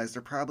hospitalized,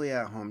 they're probably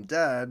at home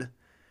dead,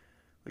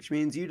 which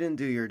means you didn't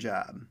do your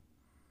job.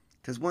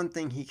 Because one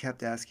thing he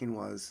kept asking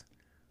was,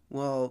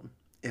 well,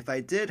 if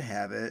I did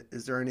have it,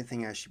 is there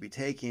anything I should be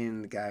taking?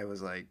 And the guy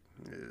was like,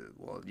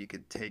 well, you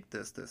could take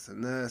this, this,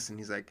 and this. And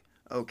he's like,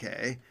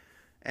 okay.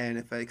 And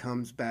if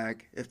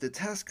the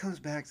test comes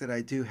back that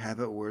I do have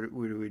it, where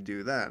do we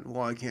do then?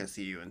 Well, I can't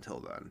see you until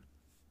then.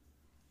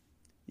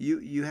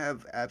 You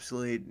have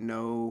absolutely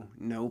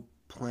no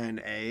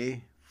plan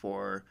A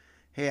for,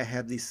 hey, I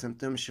have these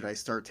symptoms. Should I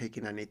start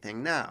taking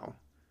anything now?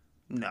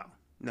 No,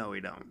 no,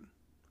 we don't.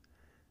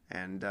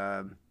 And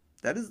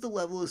that is the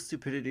level of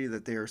stupidity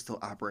that they are still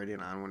operating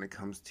on when it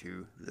comes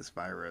to this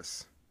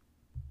virus.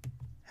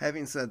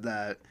 Having said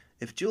that,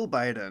 if Jill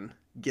Biden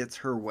gets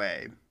her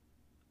way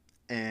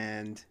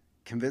and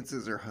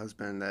convinces her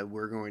husband that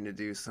we're going to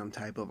do some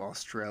type of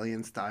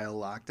Australian style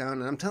lockdown,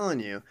 and I'm telling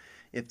you,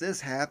 if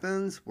this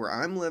happens where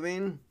I'm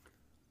living,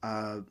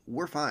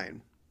 we're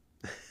fine.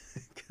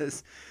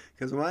 Because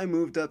when I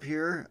moved up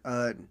here,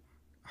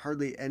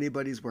 hardly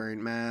anybody's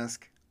wearing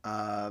masks.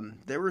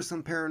 There were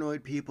some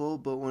paranoid people,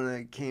 but when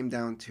it came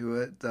down to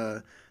it,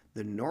 the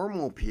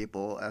normal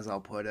people, as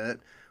I'll put it,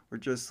 were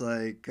just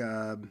like,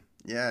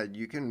 yeah,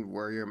 you can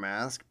wear your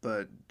mask,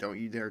 but don't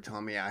you dare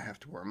tell me I have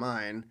to wear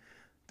mine.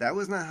 That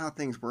was not how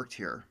things worked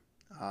here.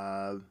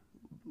 Uh,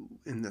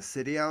 in the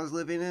city I was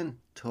living in,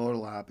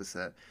 total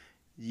opposite.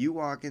 You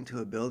walk into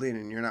a building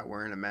and you're not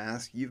wearing a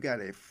mask, you've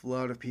got a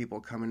flood of people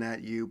coming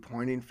at you,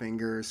 pointing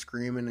fingers,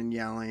 screaming and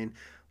yelling,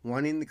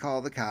 wanting to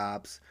call the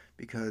cops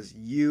because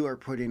you are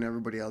putting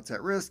everybody else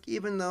at risk,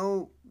 even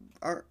though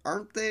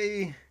aren't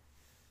they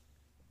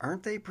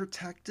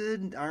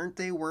protected? Aren't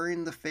they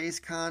wearing the face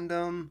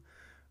condom?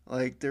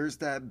 Like there's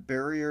that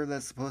barrier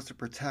that's supposed to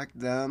protect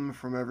them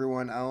from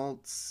everyone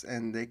else,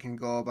 and they can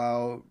go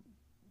about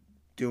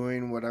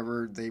doing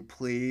whatever they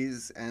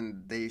please,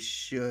 and they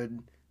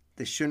shouldn't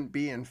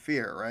be in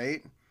fear,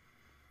 right?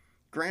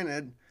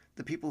 Granted,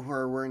 the people who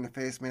are wearing the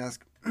face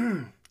mask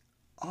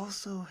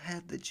also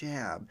had the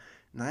jab.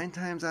 9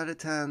 times out of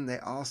 10, they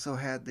also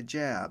had the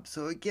jab.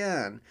 So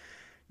again,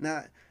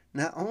 not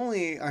not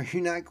only are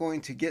you not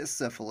going to get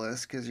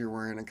syphilis because you're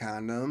wearing a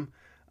condom,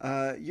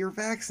 you're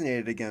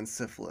vaccinated against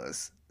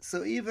syphilis.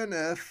 So even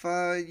if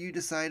you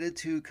decided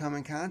to come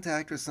in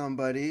contact with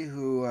somebody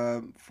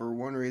who, for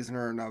one reason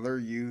or another,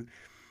 you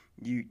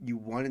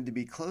wanted to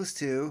be close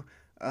to,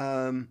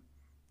 um,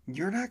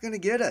 you're not going to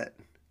get it,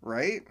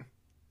 right?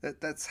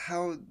 That's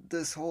how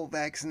this whole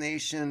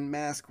vaccination,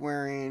 mask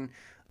wearing,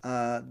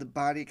 the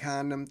body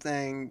condom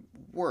thing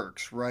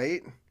works,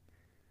 right?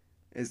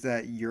 Is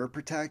that you're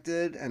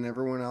protected and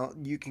everyone else,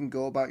 you can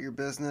go about your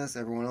business,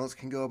 everyone else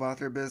can go about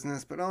their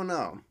business, but oh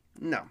no,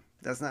 no,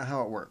 that's not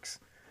how it works.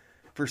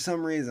 For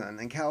some reason,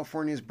 and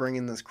California is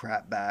bringing this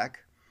crap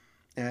back.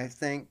 And I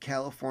think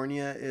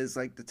California is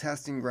like the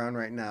testing ground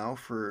right now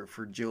for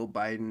Joe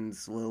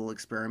Biden's little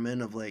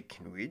experiment of like,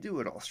 can we do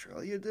what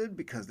Australia did?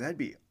 Because that'd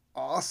be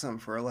awesome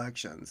for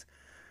elections.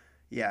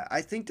 Yeah,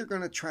 I think they're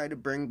going to try to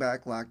bring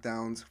back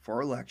lockdowns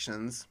for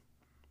elections.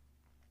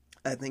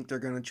 I think they're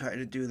going to try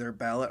to do their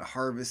ballot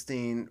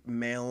harvesting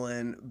mail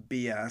in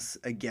BS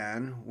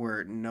again,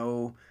 where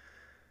no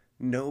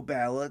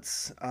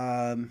ballots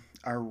are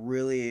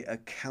really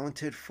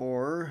accounted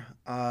for.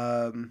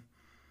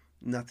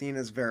 Nothing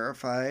is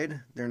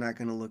verified. They're not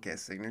going to look at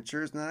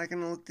signatures. They're not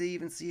going to look to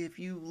even see if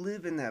you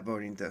live in that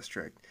voting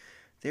district.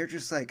 They're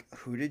just like,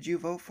 who did you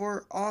vote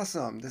for?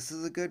 Awesome. This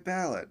is a good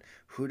ballot.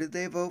 Who did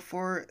they vote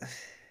for?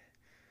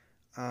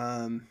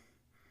 Um,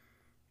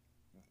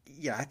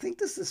 yeah, I think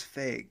this is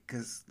fake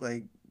because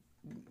like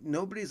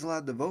nobody's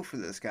allowed to vote for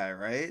this guy,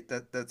 right?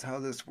 That's how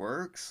this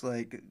works.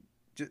 Like,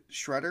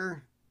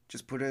 shredder,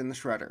 just put it in the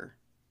shredder.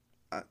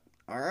 Uh,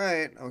 all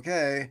right,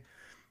 okay.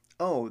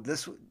 Oh,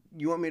 this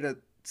you want me to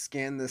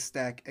scan this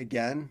stack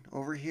again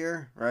over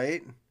here,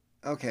 right?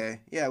 Okay,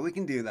 yeah, we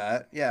can do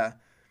that. Yeah,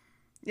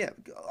 yeah.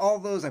 All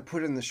those I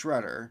put in the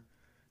shredder.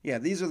 Yeah,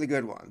 these are the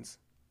good ones.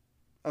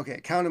 Okay,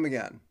 count them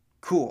again.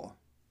 Cool.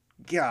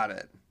 Got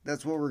it.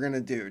 That's what we're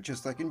gonna do,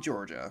 just like in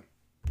Georgia.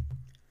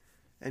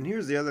 And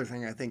here's the other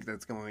thing I think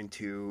that's going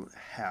to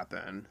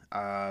happen.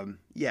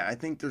 Yeah, I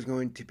think there's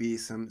going to be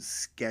some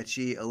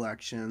sketchy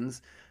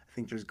elections. I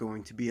think there's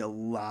going to be a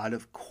lot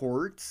of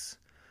courts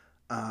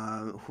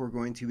who are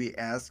going to be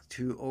asked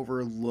to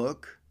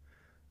overlook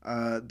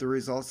the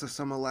results of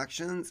some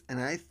elections. And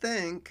I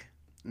think,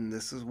 and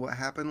this is what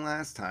happened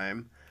last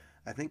time,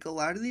 I think a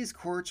lot of these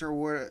courts are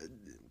what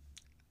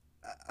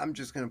I'm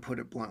just going to put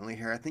it bluntly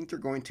here. I think they're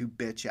going to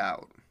bitch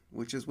out,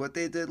 which is what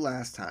they did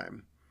last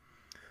time,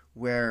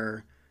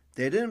 where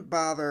they didn't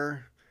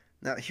bother.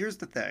 Now, here's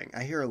the thing.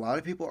 I hear a lot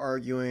of people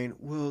arguing,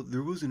 well,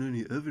 there wasn't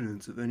any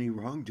evidence of any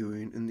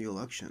wrongdoing in the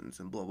elections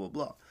and blah, blah,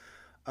 blah.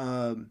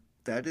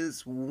 That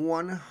is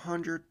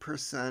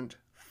 100%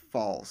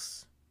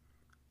 false.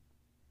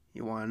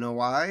 You want to know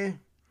why?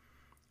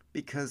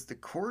 Because the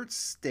court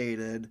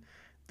stated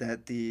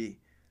that the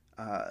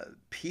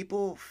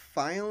people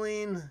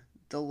filing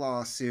the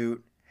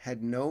lawsuit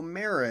had no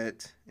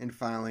merit in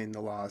filing the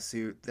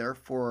lawsuit,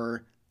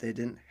 therefore, they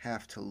didn't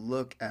have to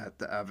look at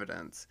the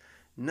evidence.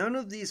 None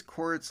of these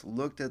courts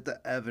looked at the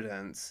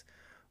evidence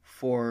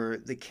for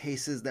the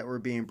cases that were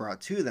being brought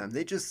to them.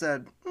 They just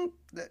said,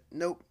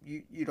 nope,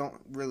 you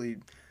don't really,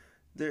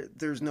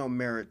 there's no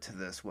merit to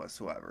this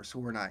whatsoever, so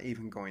we're not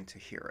even going to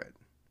hear it.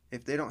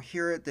 If they don't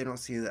hear it, they don't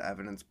see the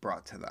evidence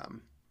brought to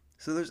them.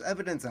 So there's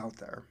evidence out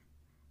there.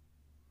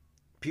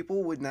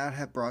 People would not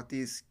have brought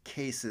these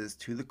cases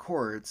to the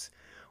courts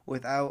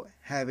without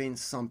having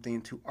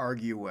something to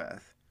argue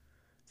with.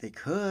 They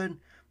could,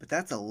 but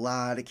that's a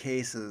lot of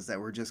cases that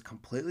were just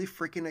completely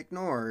freaking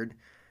ignored.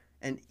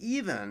 And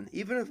even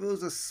if it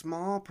was a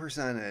small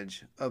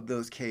percentage of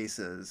those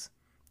cases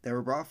that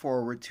were brought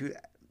forward to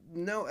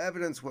no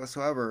evidence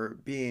whatsoever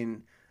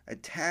being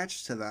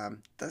attached to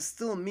them, that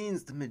still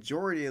means the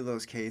majority of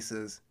those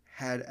cases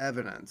had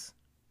evidence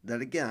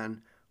that,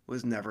 again,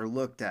 was never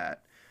looked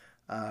at.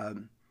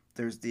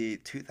 There's the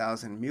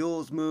 2000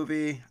 Mules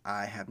movie.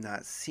 I have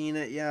not seen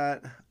it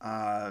yet.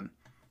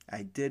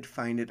 I did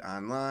find it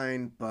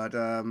online, but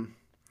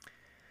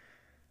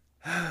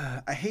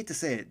I hate to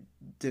say it.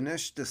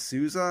 Dinesh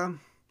D'Souza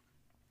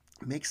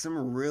makes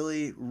some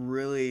really,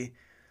 really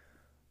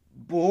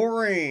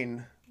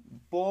boring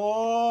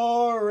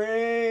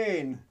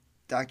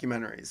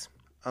documentaries.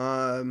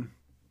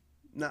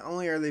 Not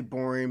only are they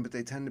boring, but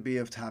they tend to be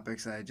of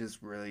topics that I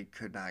just really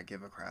could not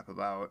give a crap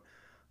about.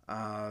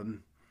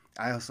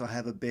 I also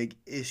have a big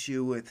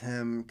issue with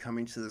him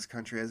coming to this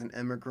country as an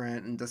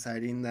immigrant and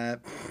deciding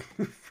that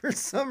for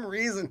some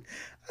reason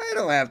I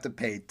don't have to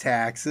pay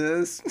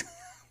taxes.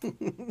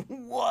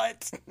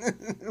 What?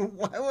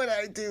 Why would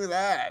I do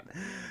that?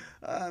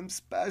 I'm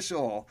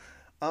special.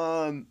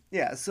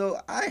 Yeah,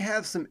 so I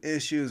have some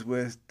issues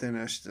with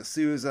Dinesh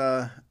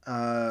D'Souza.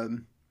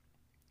 I'm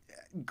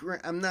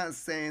not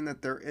saying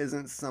that there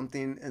isn't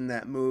something in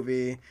that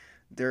movie.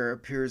 There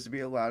appears to be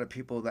a lot of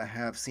people that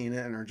have seen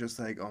it and are just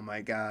like, "Oh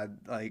my god,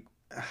 like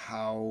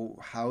how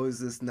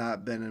has this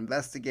not been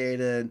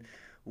investigated?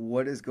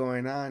 What is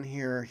going on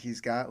here?"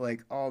 He's got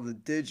like all the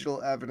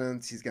digital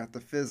evidence, he's got the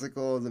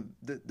physical,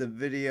 the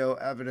video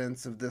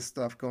evidence of this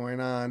stuff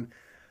going on.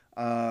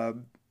 Uh,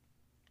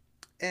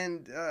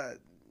 and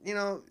you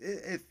know,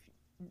 if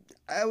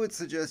I would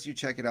suggest you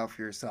check it out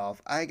for yourself.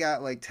 I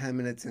got like 10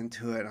 minutes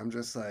into it. I'm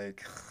just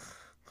like,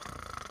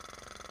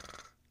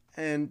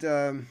 and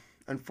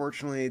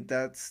unfortunately,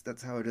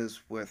 that's how it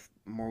is with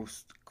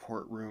most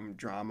courtroom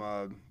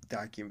drama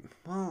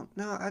Well,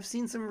 no, I've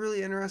seen some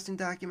really interesting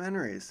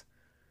documentaries.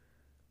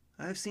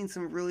 I've seen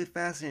some really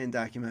fascinating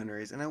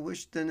documentaries, and I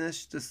wish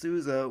Dinesh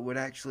D'Souza would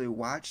actually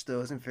watch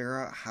those and figure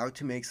out how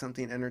to make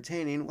something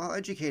entertaining while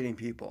educating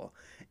people.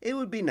 It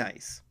would be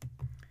nice.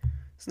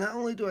 So not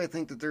only do I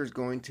think that there's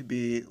going to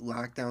be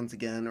lockdowns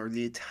again, or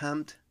the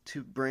attempt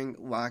to bring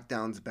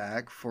lockdowns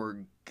back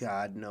for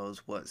God knows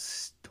what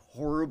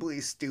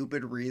horribly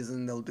stupid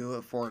reason they'll do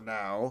it for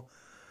now.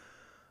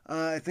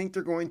 I think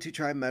they're going to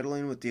try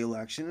meddling with the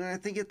election, and I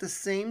think at the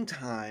same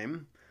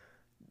time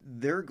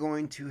they're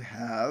going to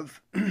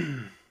have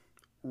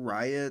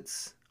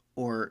riots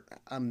or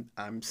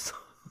I'm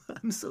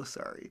so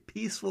sorry.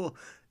 Peaceful.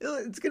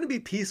 It's going to be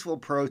peaceful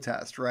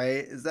protest,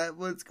 right? Is that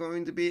what it's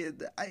going to be?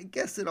 I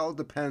guess it all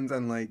depends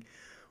on like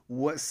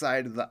what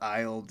side of the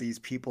aisle these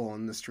people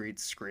on the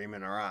streets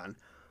screaming are on.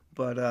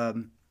 But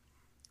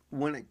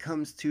when it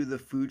comes to the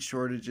food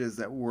shortages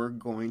that we're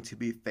going to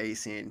be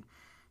facing,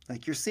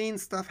 like you're seeing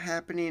stuff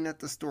happening at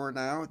the store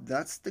now,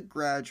 that's the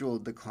gradual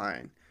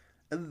decline.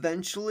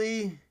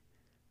 Eventually,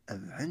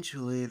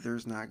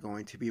 there's not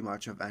going to be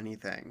much of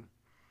anything.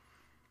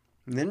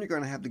 And then you're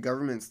going to have the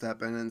government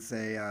step in and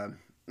say,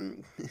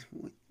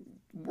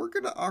 we're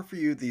going to offer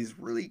you these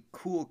really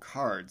cool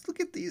cards. Look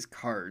at these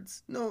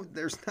cards. No,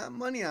 there's not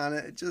money on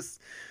it. It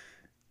just,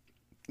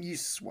 you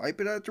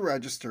swipe it at the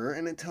register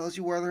and it tells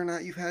you whether or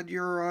not you've had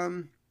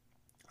your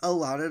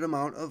allotted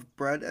amount of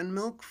bread and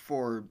milk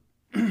for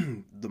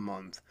the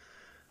month.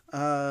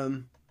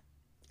 And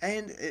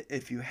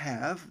if you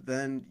have,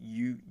 then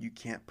you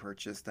can't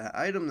purchase that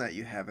item that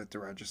you have at the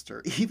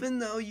register. Even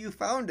though you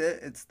found it,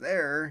 it's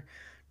there.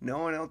 No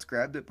one else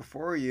grabbed it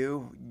before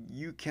you.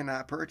 You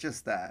cannot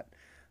purchase that.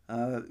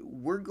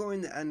 We're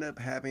going to end up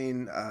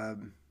having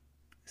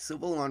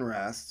civil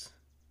unrest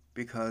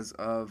because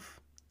of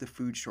the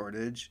food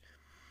shortage.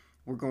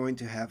 We're going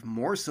to have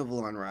more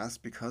civil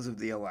unrest because of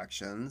the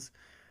elections.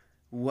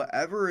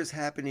 whatever is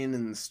happening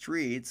in the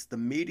streets, the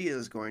media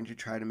is going to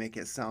try to make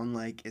it sound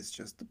like it's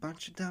just a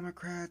bunch of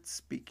Democrats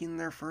speaking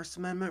their First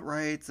Amendment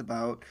rights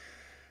about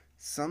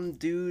some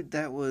dude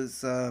that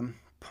was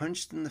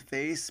punched in the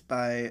face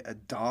by a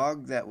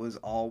dog that was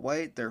all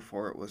white,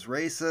 therefore it was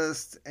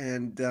racist.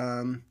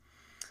 And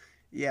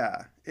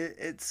yeah,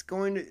 it's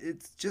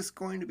just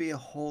going to be a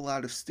whole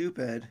lot of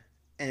stupid,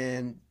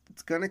 and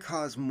it's going to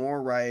cause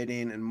more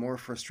rioting and more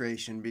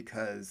frustration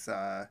because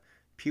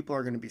people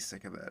are going to be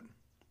sick of it.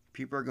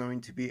 People are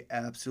going to be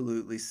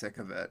absolutely sick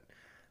of it.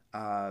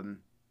 Um,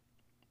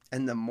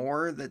 and the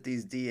more that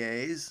these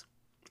DAs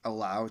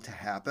allow to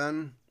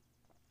happen,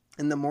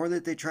 and the more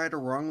that they try to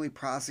wrongly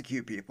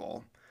prosecute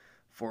people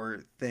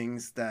for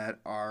things that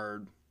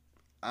are,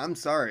 I'm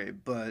sorry,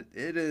 but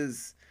it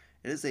is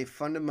a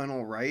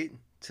fundamental right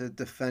to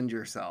defend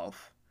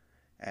yourself.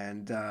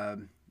 And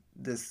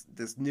this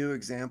new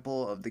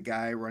example of the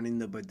guy running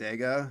the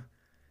bodega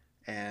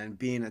and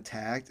being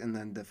attacked and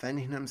then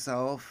defending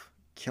himself,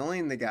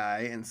 killing the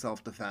guy in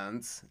self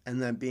defense,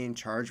 and then being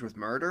charged with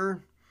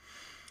murder.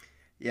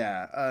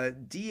 Yeah,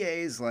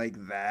 DAs like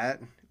that,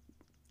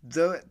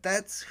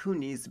 that's who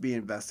needs to be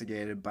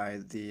investigated by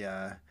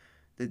the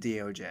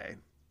DOJ.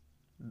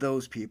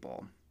 Those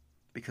people,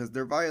 because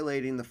they're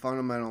violating the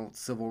fundamental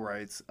civil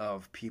rights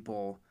of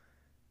people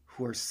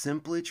who are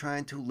simply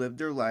trying to live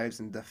their lives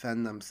and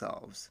defend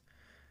themselves.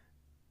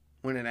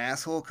 When an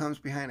asshole comes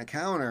behind a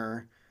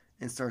counter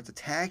and starts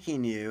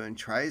attacking you and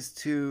tries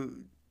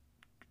to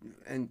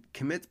and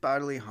commits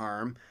bodily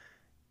harm,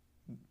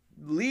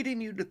 leading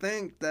you to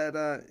think that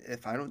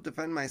if I don't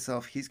defend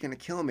myself, he's going to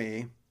kill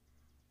me.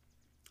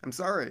 I'm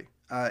sorry.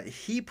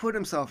 He put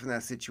himself in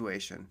that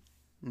situation,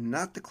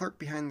 not the clerk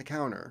behind the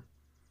counter.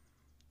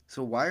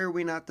 So why are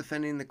we not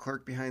defending the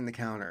clerk behind the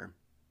counter?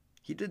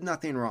 He did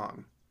nothing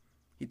wrong.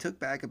 He took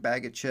back a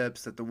bag of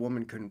chips that the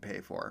woman couldn't pay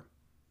for.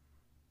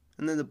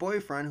 And then the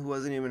boyfriend, who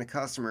wasn't even a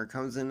customer,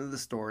 comes into the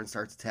store and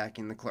starts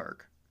attacking the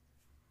clerk.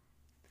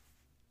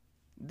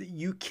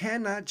 You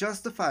cannot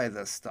justify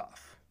this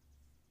stuff.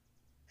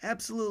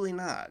 Absolutely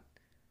not.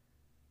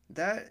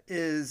 That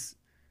is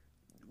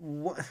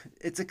what,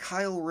 it's a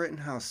Kyle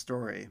Rittenhouse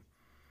story.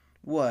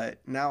 What,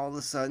 now all of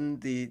a sudden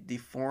the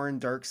foreign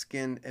dark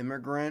skinned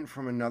immigrant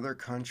from another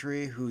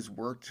country who's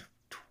worked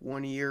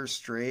 20 years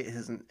straight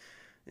hasn't,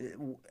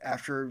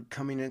 after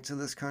coming into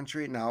this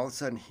country, now all of a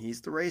sudden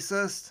he's the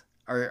racist?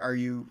 Are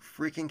you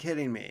freaking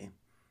kidding me?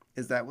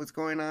 Is that what's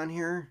going on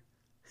here?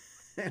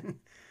 and,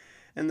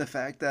 and the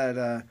fact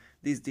that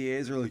these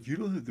DAs are like, you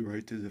don't have the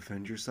right to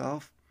defend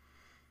yourself.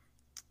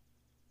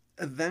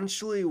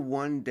 Eventually,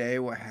 one day,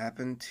 what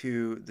happened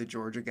to the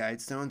Georgia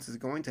Guidestones is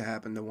going to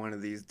happen to one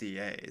of these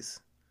DAs.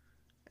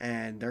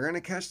 And they're going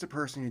to catch the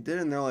person who did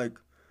it, and they're like,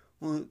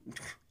 well,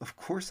 of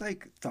course I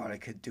thought I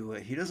could do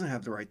it. He doesn't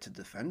have the right to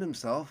defend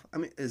himself. I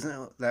mean,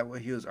 isn't that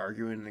what he was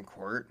arguing in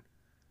court?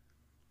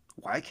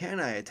 Why can't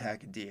I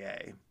attack a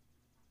DA?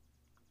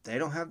 They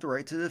don't have the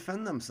right to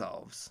defend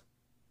themselves.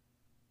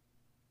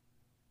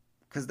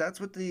 Because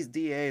that's what these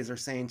DAs are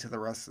saying to the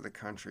rest of the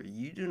country.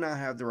 You do not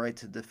have the right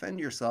to defend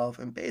yourself,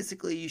 and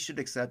basically you should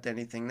accept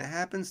anything that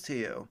happens to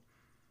you.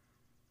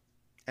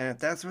 And if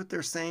that's what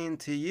they're saying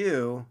to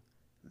you,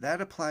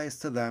 that applies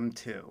to them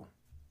too.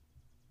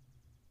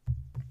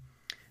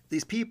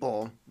 These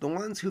people, the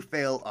ones who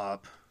fail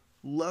up,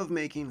 love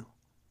making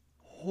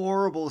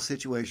horrible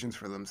situations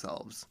for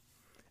themselves.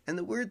 And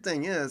the weird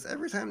thing is,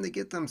 every time they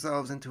get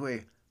themselves into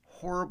a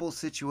horrible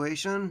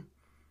situation,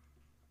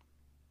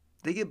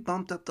 they get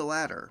bumped up the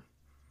ladder.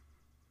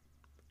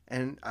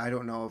 And I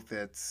don't know if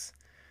it's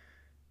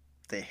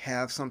they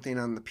have something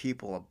on the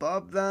people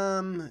above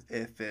them,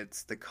 if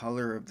it's the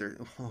color of their,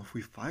 well, if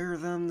we fire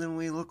them, then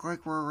we look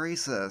like we're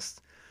racist.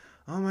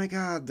 Oh my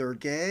God, they're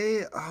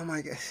gay? Oh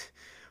my God.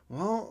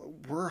 Well,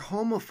 we're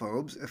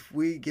homophobes if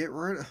we get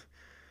rid of,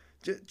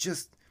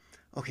 just,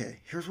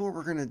 okay, here's what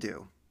we're going to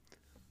do.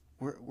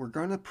 We're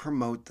going to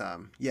promote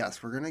them.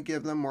 Yes, we're going to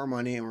give them more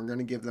money and we're going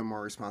to give them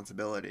more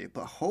responsibility.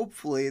 But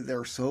hopefully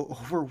they're so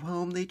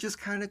overwhelmed they just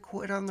kind of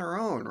quit on their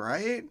own,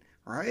 right?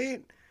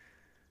 Right?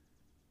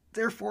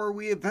 Therefore,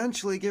 we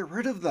eventually get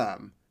rid of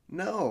them.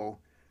 No.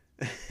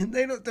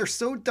 They're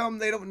so dumb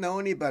they don't know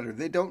any better.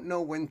 They don't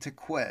know when to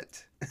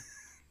quit.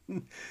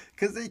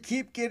 Because they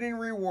keep getting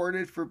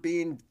rewarded for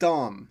being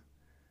dumb.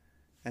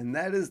 And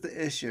that is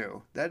the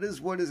issue. That is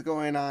what is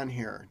going on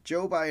here.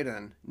 Joe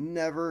Biden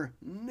never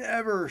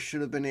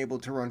should have been able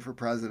to run for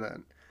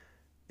president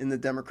in the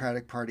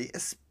Democratic Party,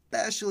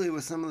 especially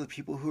with some of the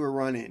people who are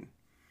running.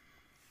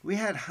 We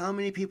had how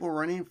many people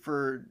running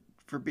for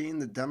being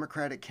the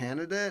Democratic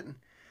candidate?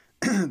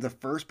 The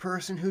first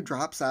person who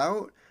drops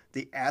out,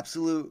 the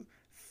absolute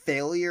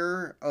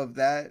failure of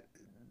that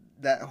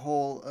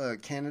whole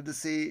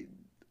candidacy,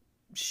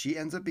 she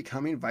ends up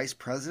becoming vice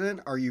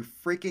president. Are you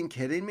freaking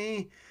kidding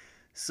me?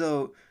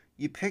 So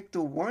you pick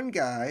the one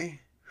guy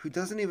who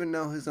doesn't even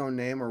know his own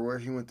name or where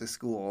he went to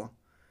school.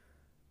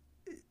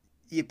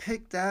 You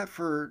pick that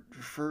for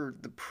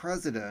the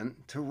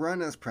president to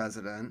run as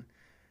president,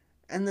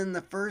 And then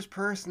the first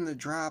person to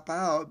drop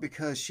out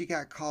because she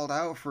got called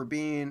out for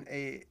being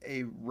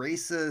a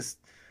racist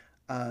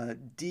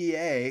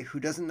DA who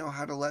doesn't know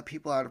how to let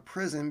people out of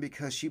prison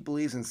because she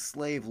believes in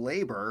slave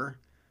labor,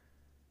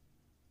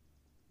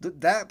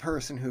 that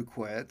person who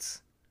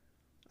quits,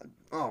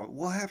 oh,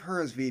 we'll have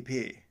her as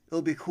VP.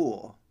 It'll be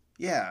cool.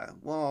 Yeah,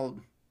 well,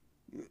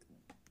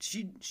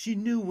 she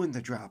knew when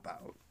to drop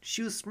out.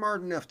 She was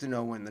smart enough to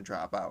know when to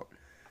drop out.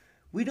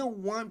 We don't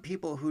want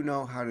people who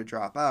know how to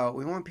drop out.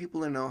 We want people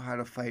to know how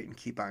to fight and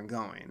keep on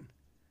going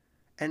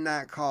and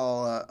not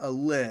call a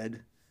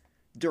lid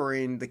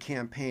during the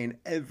campaign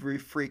every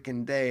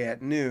freaking day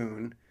at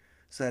noon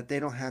so that they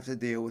don't have to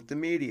deal with the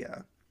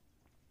media.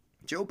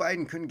 Joe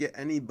Biden couldn't get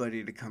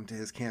anybody to come to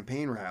his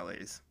campaign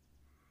rallies.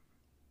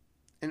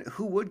 And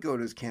who would go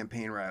to his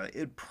campaign rally?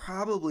 It'd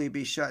probably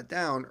be shut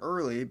down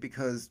early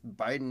because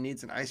Biden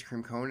needs an ice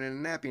cream cone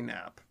and a nappy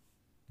nap.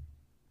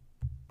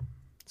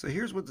 So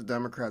here's what the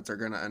Democrats are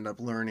going to end up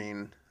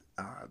learning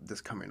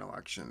this coming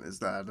election is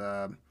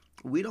that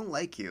we don't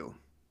like you.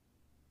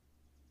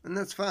 And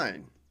that's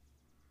fine.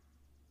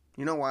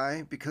 You know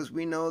why? Because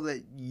we know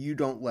that you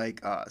don't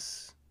like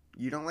us.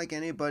 You don't like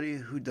anybody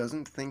who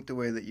doesn't think the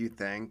way that you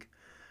think.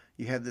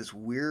 You have this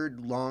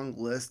weird long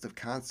list of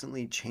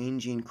constantly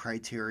changing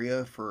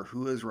criteria for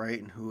who is right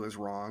and who is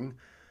wrong.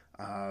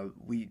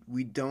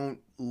 We don't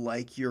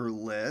like your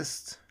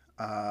list.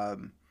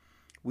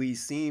 We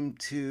seem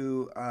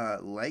to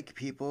like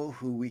people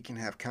who we can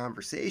have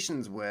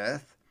conversations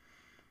with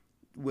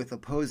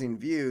opposing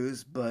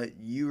views, but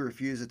you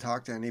refuse to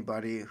talk to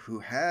anybody who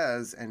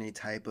has any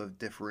type of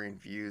differing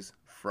views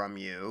from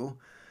you.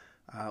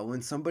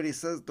 When somebody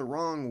says the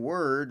wrong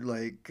word,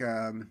 like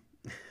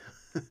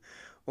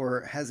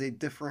or has a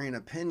differing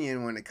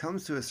opinion when it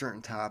comes to a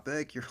certain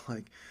topic, you're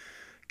like,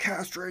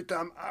 castrate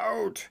them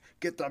out,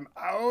 get them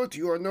out.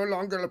 You are no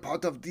longer a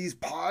part of this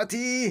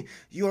party.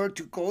 You are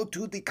to go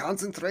to the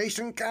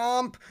concentration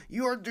camp.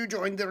 You are to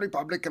join the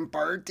Republican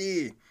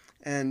Party.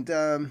 And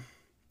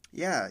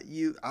yeah,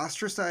 you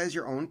ostracize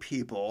your own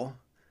people.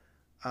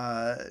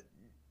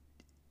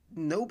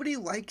 Nobody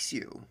likes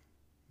you.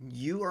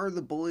 You are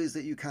the bullies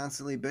that you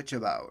constantly bitch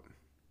about.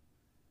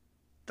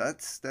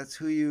 That's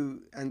who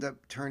you end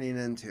up turning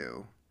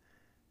into.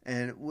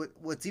 And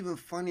what's even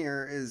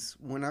funnier is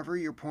whenever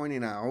you're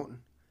pointing out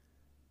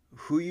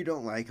who you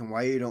don't like and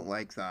why you don't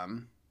like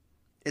them,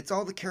 it's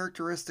all the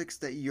characteristics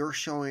that you're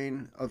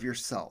showing of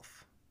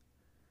yourself.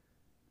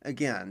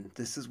 Again,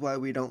 this is why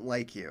we don't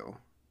like you.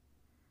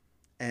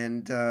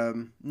 And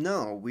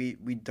no, we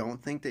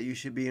don't think that you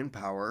should be in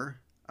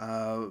power.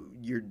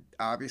 You're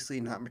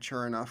obviously not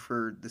mature enough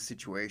for the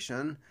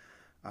situation.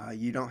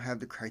 You don't have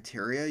the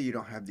criteria. You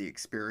don't have the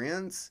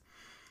experience.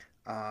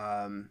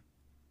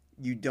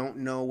 You don't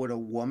know what a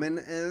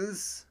woman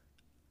is.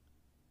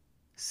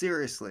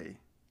 Seriously,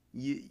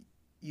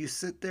 you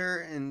sit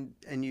there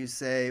and you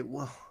say,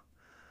 well,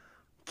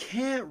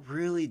 can't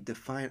really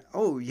define.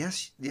 Oh,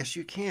 yes,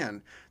 you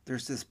can.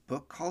 There's this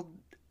book called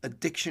A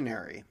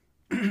Dictionary.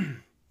 It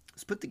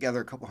was put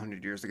together a couple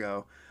hundred years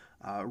ago.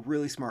 A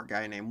really smart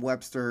guy named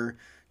Webster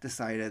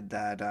decided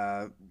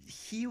that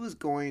he was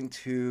going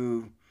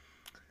to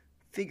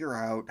figure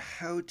out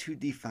how to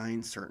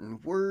define certain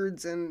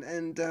words,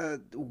 and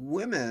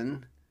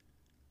women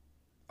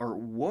or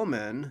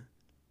woman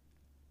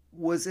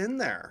was in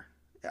there.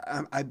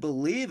 I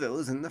believe it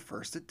was in the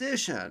first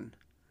edition.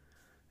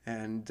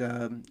 And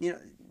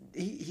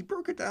he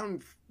broke it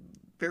down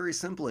very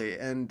simply,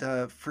 and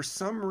for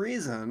some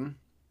reason,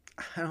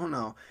 I don't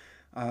know,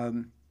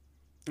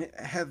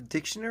 have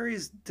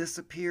dictionaries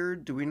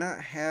disappeared? Do we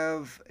not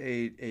have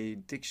a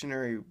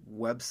dictionary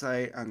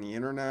website on the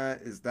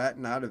internet? Is that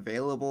not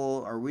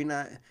available? Are we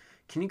not?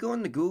 Can you go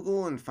into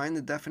Google and find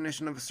the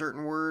definition of a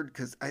certain word?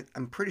 Because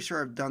I'm pretty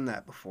sure I've done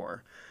that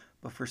before.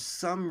 But for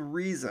some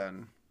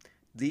reason,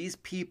 these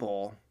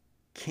people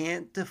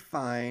can't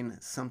define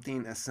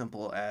something as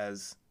simple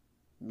as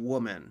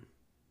woman.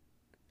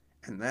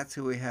 And that's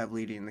who we have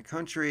leading the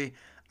country.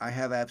 I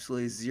have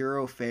absolutely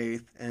zero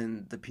faith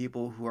in the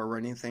people who are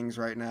running things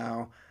right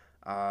now.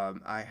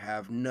 I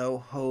have no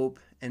hope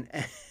in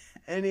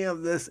any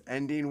of this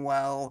ending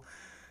well.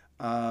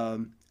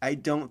 I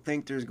don't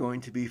think there's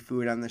going to be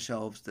food on the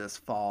shelves this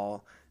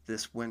fall,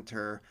 this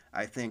winter.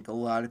 I think a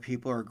lot of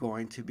people are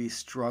going to be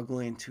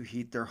struggling to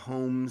heat their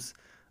homes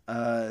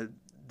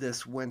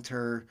this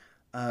winter.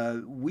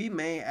 We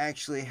may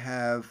actually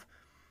have,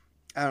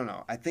 I don't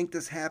know. I think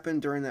this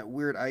happened during that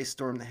weird ice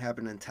storm that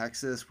happened in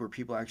Texas where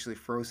people actually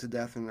froze to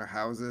death in their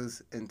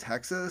houses in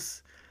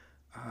Texas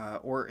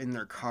or in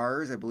their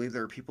cars. I believe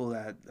there are people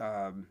that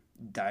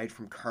died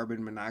from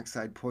carbon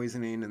monoxide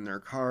poisoning in their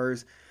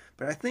cars.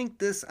 But I think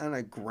this on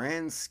a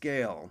grand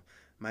scale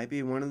might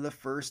be one of the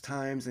first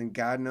times in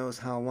God knows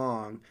how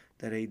long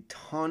that a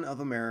ton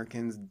of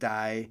Americans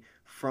die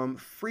from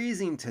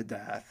freezing to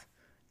death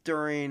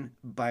during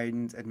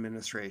Biden's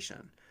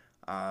administration.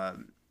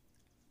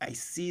 I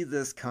see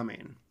this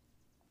coming.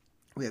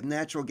 We have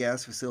natural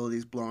gas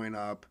facilities blowing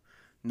up.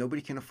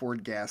 Nobody can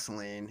afford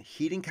gasoline.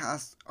 Heating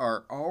costs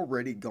are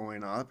already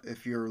going up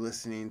if you're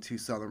listening to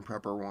Southern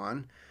Prepper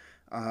One.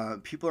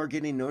 People are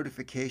getting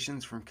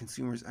notifications from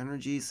Consumers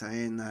Energy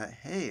saying that,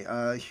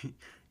 hey,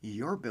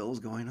 your bill's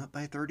going up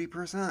by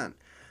 30%.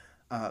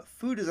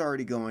 Food is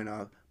already going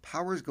up,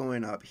 power's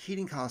going up,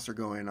 heating costs are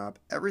going up,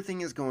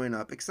 everything is going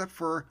up except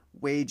for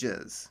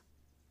wages.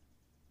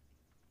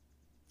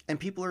 And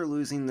people are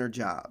losing their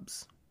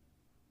jobs.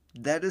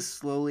 That is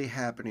slowly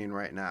happening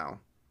right now.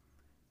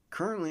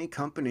 Currently,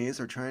 companies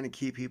are trying to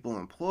keep people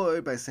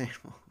employed by saying,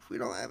 well, if we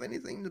don't have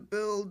anything to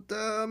build,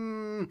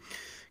 clean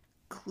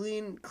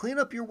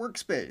up your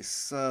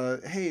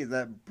workspace. Hey,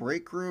 that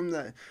break room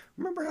that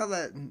remember how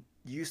that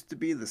used to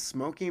be the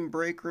smoking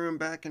break room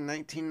back in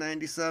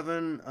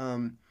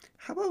 1997?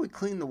 How about we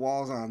clean the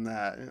walls on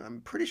that?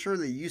 I'm pretty sure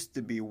they used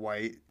to be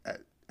white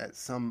at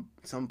some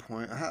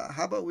point.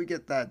 How about we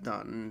get that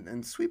done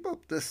and sweep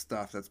up this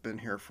stuff that's been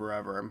here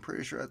forever? I'm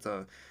pretty sure that's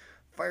a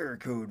fire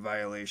code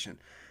violation.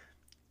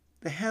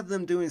 They have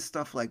them doing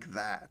stuff like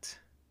that.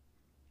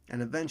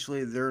 And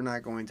eventually they're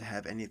not going to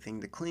have anything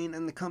to clean,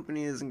 and the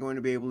company isn't going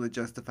to be able to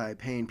justify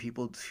paying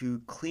people to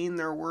clean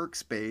their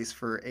workspace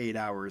for 8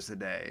 hours a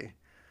day.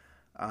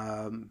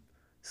 Um,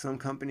 some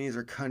companies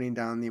are cutting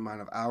down the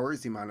amount of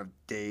hours, the amount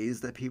of days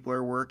that people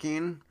are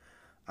working.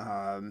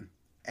 Um,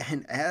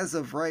 and as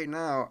of right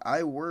now,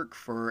 I work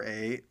for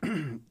a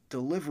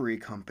delivery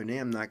company.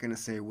 I'm not going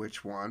to say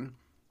which one.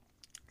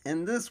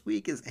 And this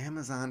week is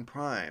Amazon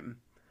Prime.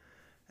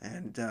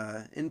 And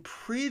in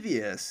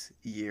previous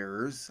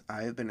years,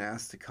 I have been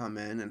asked to come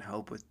in and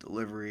help with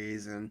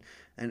deliveries and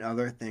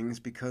other things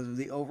because of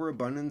the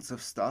overabundance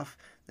of stuff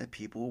that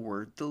people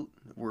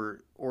were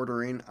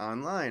ordering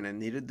online and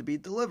needed to be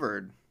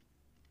delivered.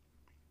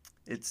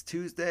 It's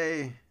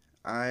Tuesday.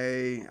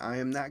 I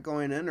am not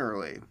going in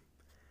early.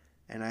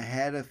 And I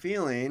had a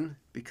feeling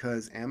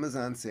because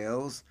Amazon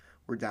sales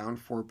were down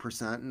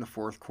 4% in the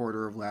fourth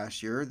quarter of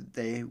last year.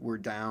 They were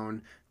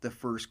down the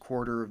first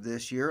quarter of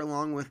this year,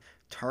 along with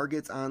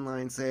Target's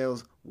online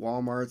sales,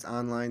 Walmart's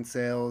online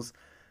sales.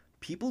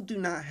 People do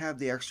not have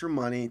the extra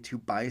money to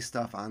buy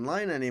stuff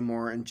online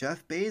anymore. And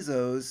Jeff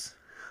Bezos,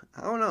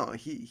 I don't know,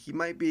 he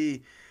might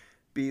be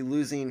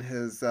losing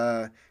his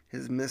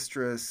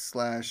mistress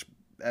slash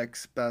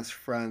ex best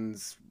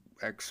friend's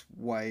ex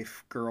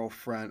wife,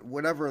 girlfriend,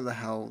 whatever the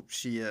hell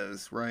she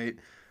is, right?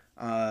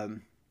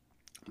 Um,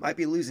 might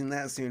be losing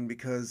that soon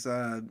because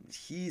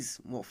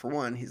well, for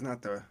one, he's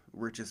not the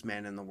richest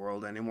man in the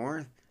world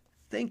anymore.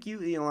 Thank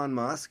you, Elon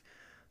Musk.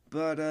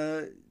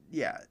 But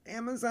yeah,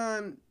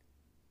 Amazon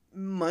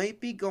might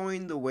be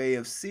going the way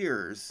of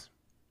Sears.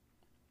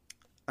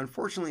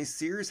 Unfortunately,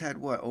 Sears had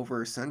what,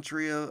 over a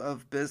century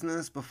of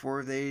business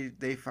before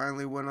they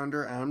finally went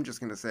under. I'm just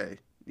gonna say,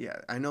 yeah,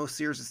 I know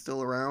Sears is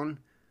still around.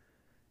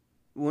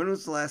 When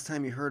was the last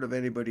time you heard of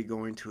anybody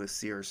going to a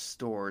Sears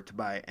store to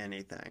buy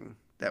anything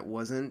that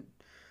wasn't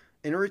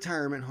in a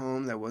retirement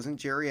home, that wasn't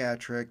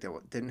geriatric,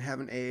 that didn't have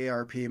an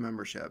AARP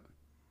membership?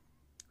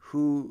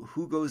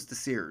 Who goes to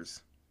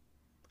Sears?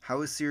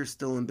 How is Sears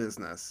still in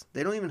business?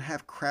 They don't even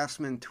have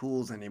Craftsman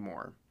tools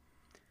anymore.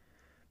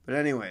 But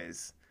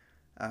anyways,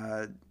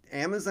 uh,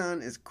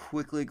 Amazon is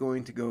quickly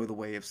going to go the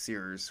way of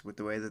Sears with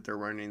the way that they're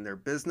running their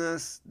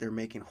business. They're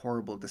making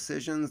horrible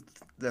decisions.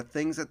 The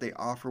things that they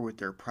offer with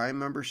their Prime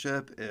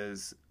membership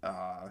is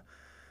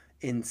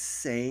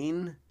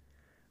insane.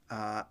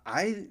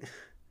 I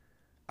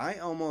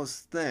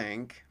almost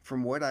think,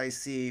 from what I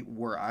see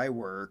where I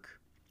work,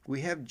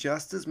 we have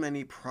just as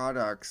many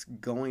products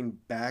going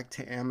back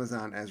to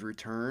Amazon as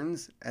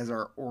returns as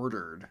are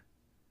ordered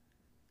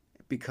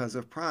because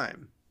of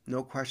Prime.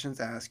 No questions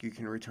asked. You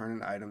can return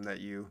an item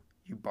that you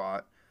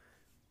bought.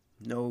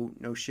 No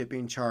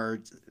shipping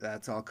charge.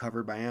 That's all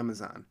covered by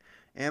Amazon.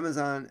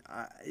 Amazon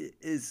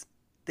is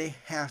they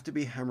have to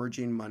be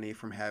hemorrhaging money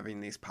from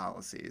having these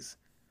policies.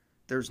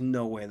 There's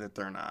no way that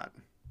they're not.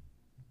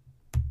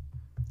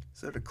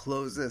 So to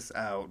close this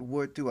out,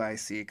 what do I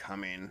see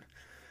coming?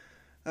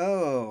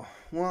 Oh,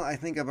 well, I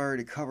think I've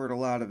already covered a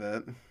lot of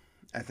it.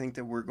 I think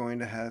that we're going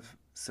to have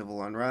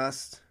civil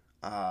unrest.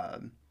 I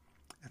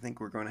think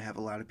we're going to have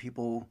a lot of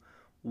people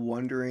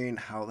wondering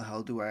how the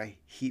hell do I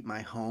heat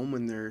my home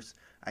when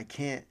I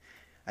can't,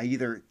 I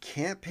either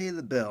can't pay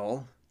the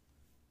bill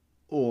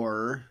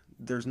or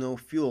there's no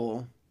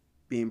fuel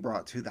being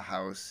brought to the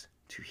house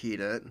to heat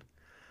it.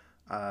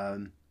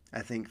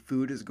 I think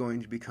food is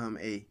going to become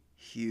a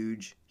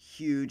huge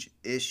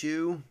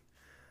issue.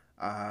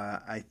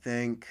 I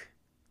think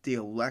the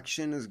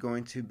election is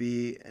going to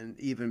be an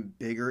even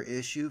bigger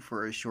issue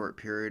for a short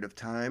period of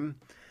time.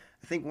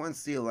 I think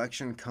once the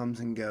election comes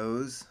and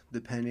goes,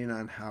 depending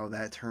on how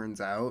that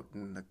turns out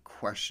and the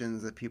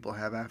questions that people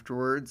have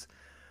afterwards,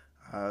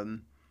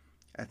 um,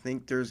 I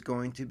think there's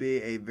going to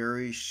be a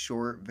very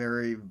short,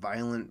 very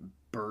violent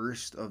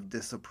burst of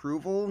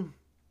disapproval.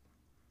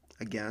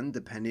 Again,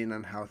 depending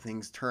on how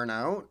things turn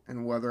out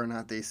and whether or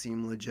not they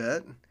seem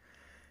legit.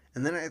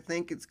 And then I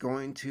think it's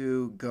going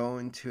to go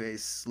into a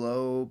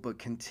slow but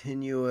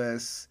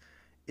continuous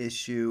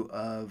issue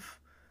of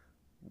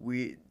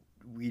we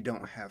we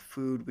don't have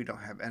food, we don't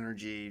have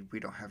energy, we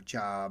don't have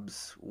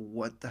jobs.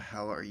 What the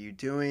hell are you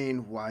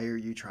doing? Why are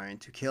you trying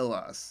to kill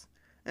us?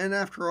 And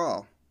after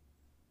all,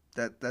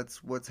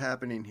 that's what's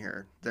happening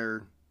here.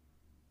 They're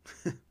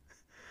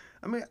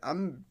I mean,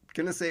 I'm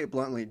gonna say it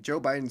bluntly.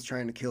 Joe Biden's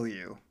trying to kill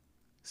you,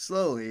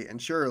 slowly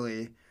and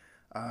surely.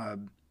 Uh,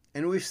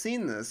 and we've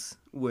seen this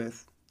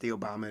with the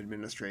Obama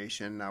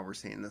administration. Now we're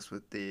seeing this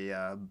with the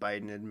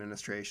Biden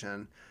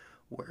administration,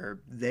 where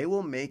they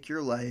will make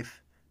your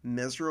life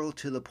miserable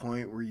to the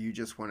point where you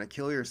just want to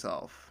kill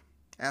yourself.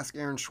 Ask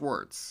Aaron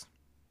Schwartz,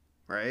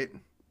 right?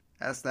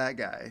 Ask that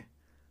guy.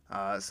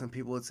 Some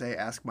people would say,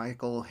 ask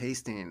Michael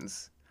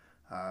Hastings.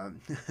 Uh,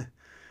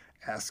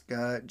 ask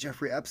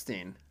Jeffrey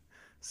Epstein.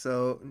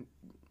 So,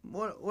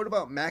 what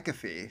about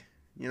McAfee?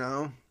 You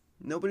know,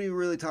 nobody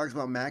really talks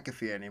about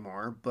McAfee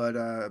anymore, but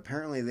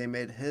apparently they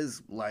made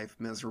his life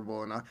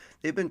miserable enough.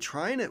 They've been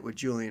trying it with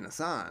Julian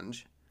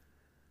Assange.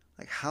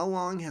 Like, how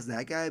long has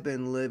that guy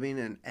been living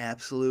in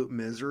absolute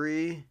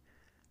misery?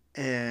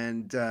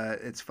 And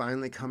it's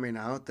finally coming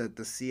out that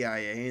the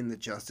CIA and the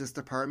Justice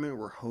Department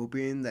were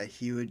hoping that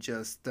he would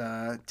just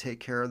take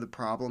care of the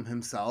problem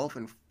himself.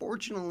 And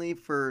fortunately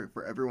for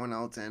everyone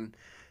else and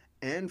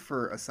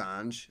for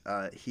Assange,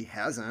 he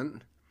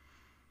hasn't.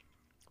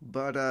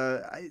 But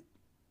I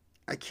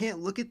can't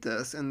look at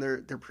this and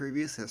their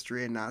previous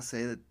history and not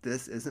say that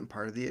this isn't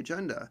part of the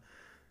agenda.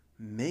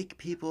 Make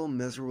people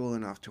miserable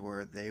enough to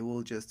where they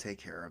will just take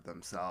care of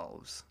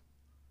themselves.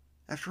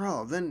 After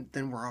all, then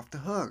we're off the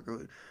hook.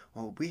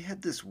 Well, we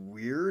had this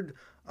weird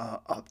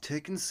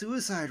uptick in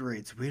suicide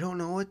rates. We don't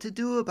know what to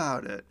do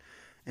about it.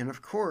 And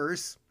of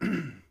course,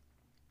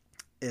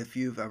 if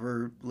you've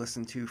ever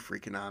listened to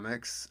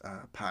Freakonomics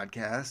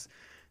podcast,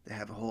 they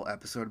have a whole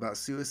episode about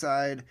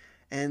suicide,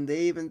 and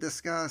they even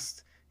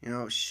discussed,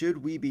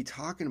 should we be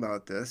talking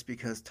about this,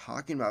 because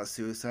talking about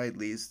suicide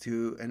leads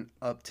to an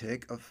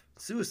uptick of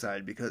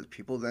suicide, because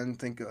people then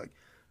think like,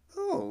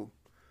 oh,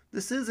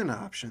 this is an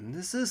option.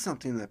 This is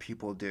something that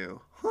people do.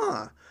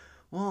 Huh.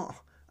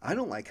 Well, I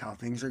don't like how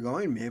things are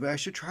going. Maybe I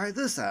should try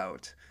this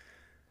out.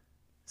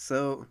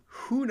 So,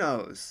 who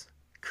knows?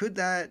 Could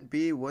that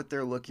be what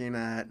they're looking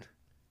at?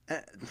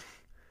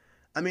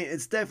 I mean,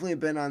 it's definitely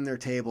been on their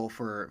table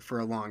for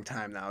a long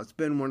time now. It's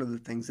been one of the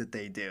things that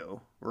they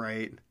do,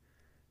 right?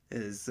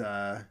 Is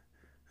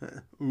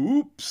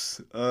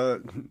oops,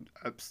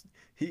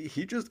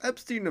 he just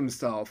Epstein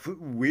himself.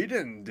 We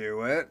didn't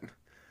do it.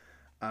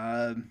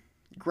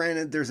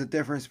 Granted, there's a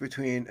difference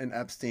between an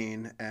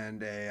Epstein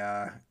and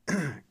a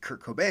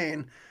Kurt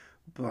Cobain,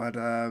 but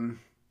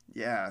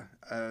yeah,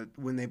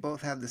 when they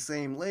both have the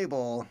same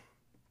label,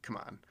 come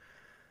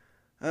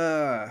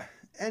on.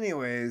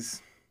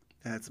 Anyways,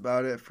 that's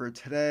about it for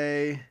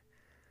today.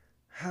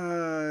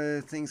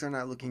 Things are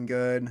not looking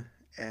good,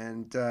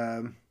 and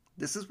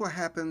this is what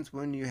happens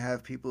when you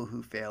have people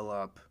who fail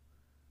up,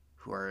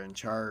 who are in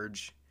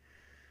charge.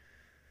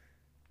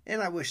 And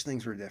I wish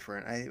things were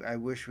different. I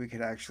wish we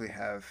could actually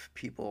have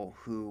people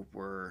who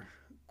were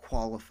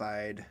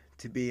qualified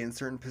to be in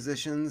certain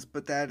positions,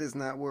 but that is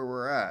not where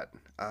we're at.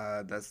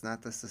 That's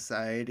not the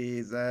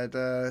society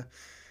that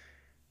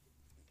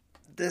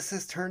this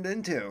has turned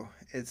into.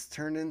 It's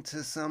turned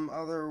into some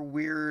other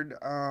weird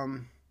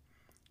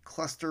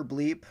cluster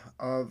bleep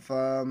of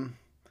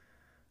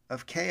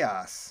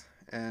chaos,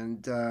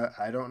 and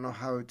I don't know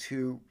how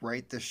to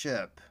right the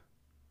ship.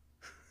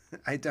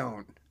 I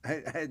don't.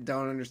 I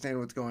don't understand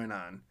what's going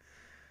on.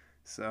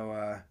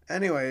 So,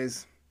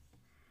 anyways,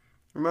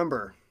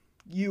 remember,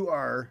 you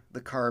are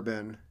the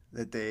carbon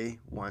that they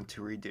want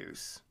to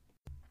reduce.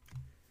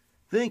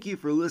 Thank you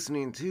for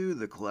listening to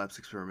the Collapse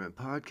Experiment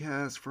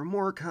podcast. For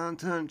more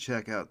content,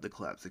 check out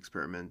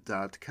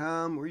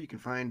thecollapseexperiment.com, where you can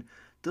find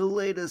the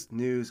latest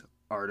news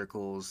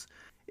articles.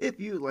 If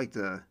you'd like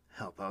to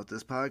help out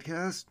this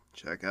podcast,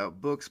 check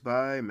out books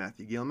by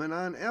Matthew Gilman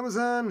on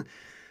Amazon,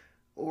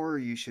 or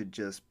you should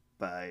just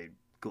buy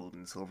gold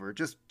and silver.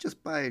 Just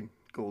buy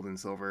gold and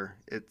silver.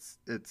 It's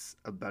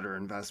a better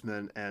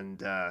investment,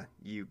 and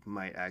you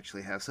might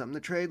actually have something to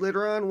trade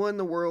later on when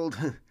the world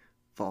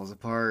falls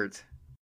apart.